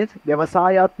 241 is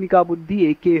Vyavasayatmika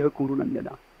buddhi ekeha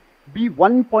kurunandana. Be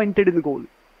one pointed in the goal.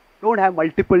 Don't have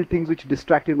multiple things which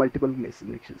distract you in multiple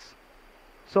directions.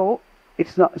 So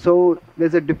it's not. So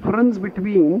there's a difference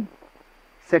between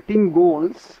setting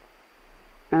goals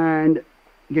and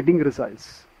getting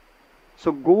results.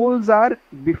 So goals are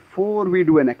before we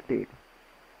do an activity.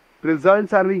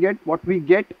 Results are what we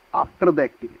get after the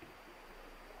activity.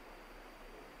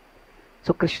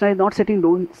 So Krishna is not saying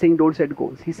don't set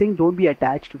goals. He's saying don't be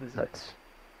attached to results.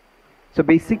 So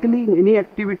basically in any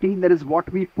activity there is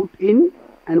what we put in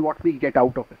and what we get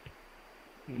out of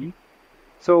it.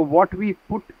 So what we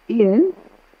put in,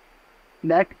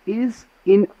 that is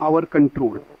in our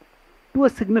control to a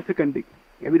significant degree.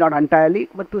 Maybe not entirely,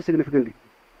 but to a significant degree.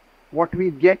 What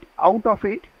we get out of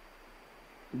it,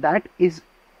 that is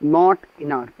not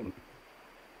in our control.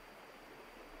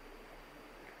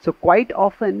 So quite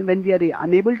often when we are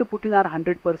unable to put in our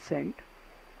 100%,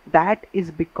 that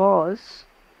is because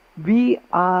we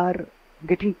are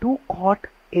getting too caught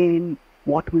in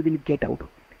what we will get out of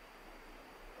it.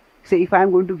 Say if I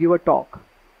am going to give a talk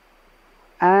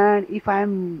and if I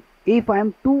am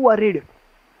too worried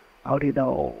How do you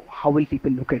know? How will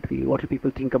people look at me? What will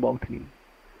people think about me?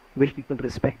 Will people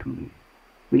respect me?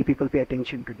 Will people pay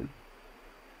attention to me?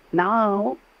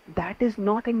 Now, that is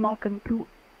not in my control.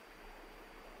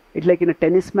 It's like in a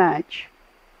tennis match,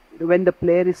 when the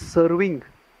player is serving,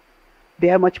 they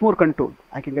have much more control.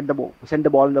 I can get the ball, send the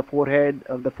ball in the forehead,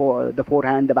 the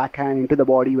forehand, the backhand, into the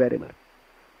body, wherever.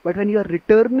 But when you are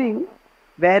returning,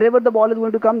 wherever the ball is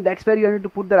going to come, that's where you need to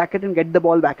put the racket and get the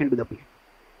ball back into the play.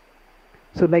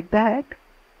 So like that,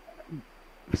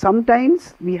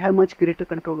 sometimes we have much greater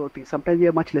control over things. Sometimes we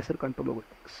have much lesser control over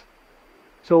things.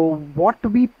 So what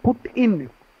we put in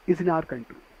is in our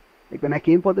control. Like when I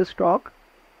came for this talk,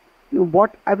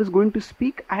 what I was going to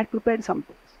speak, I had prepared some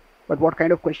things. But what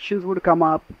kind of questions would come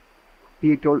up,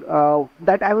 he told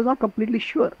that I was not completely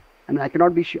sure. I mean, I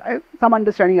cannot be sure. Some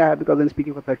understanding I have because I'm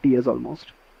speaking for 30 years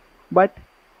almost. But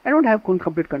I don't have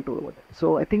complete control over that.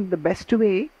 So I think the best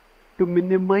way to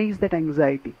minimize that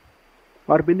anxiety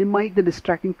or minimize the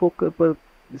distracting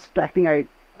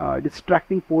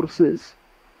forces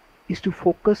is to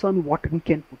focus on what we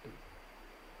can put in.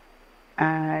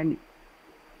 And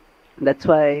that's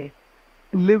why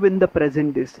live in the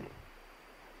present, they say.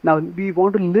 Now we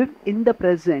want to live in the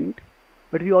present,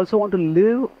 but we also want to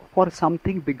live for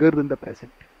something bigger than the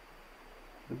present.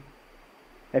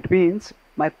 That means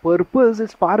my purpose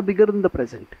is far bigger than the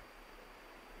present.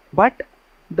 But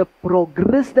the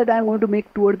progress that I am going to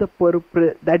make toward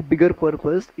that bigger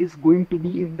purpose is going to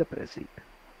be in the present.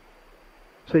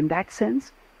 So in that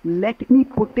sense, let me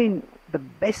put in the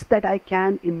best that I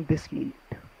can in this moment.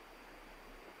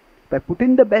 If I put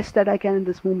in the best that I can in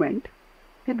this moment,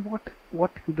 then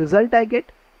what result I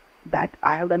get, that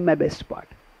I have done my best part.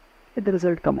 Let the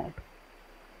result come out.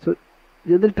 So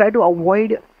we will try to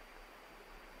avoid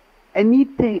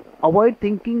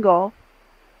thinking of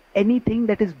anything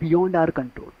that is beyond our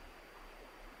control.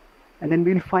 And then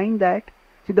we'll find that,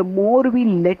 see, the more we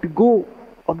let go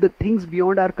of the things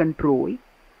beyond our control,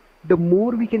 the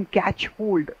more we can catch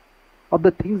hold of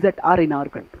the things that are in our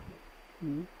control.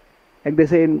 Like they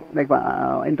say in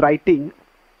writing,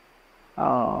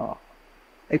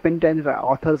 like many times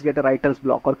authors get a writer's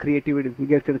block, or creativity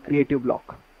gets a creative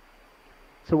block.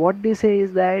 So what they say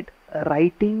is that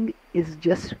writing is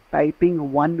just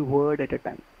typing one word at a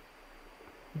time.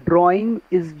 Drawing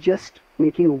is just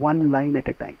making one line at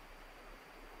a time.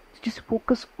 Just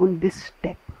focus on this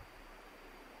step.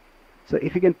 So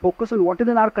if you can focus on what is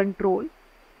in our control,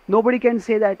 nobody can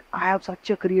say that I have such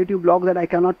a creative block that I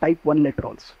cannot type one letter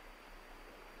also.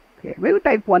 Okay, maybe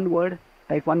type one word,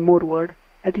 type one more word,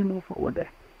 and it will move forward there.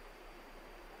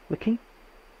 Okay?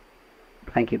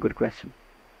 Thank you, good question.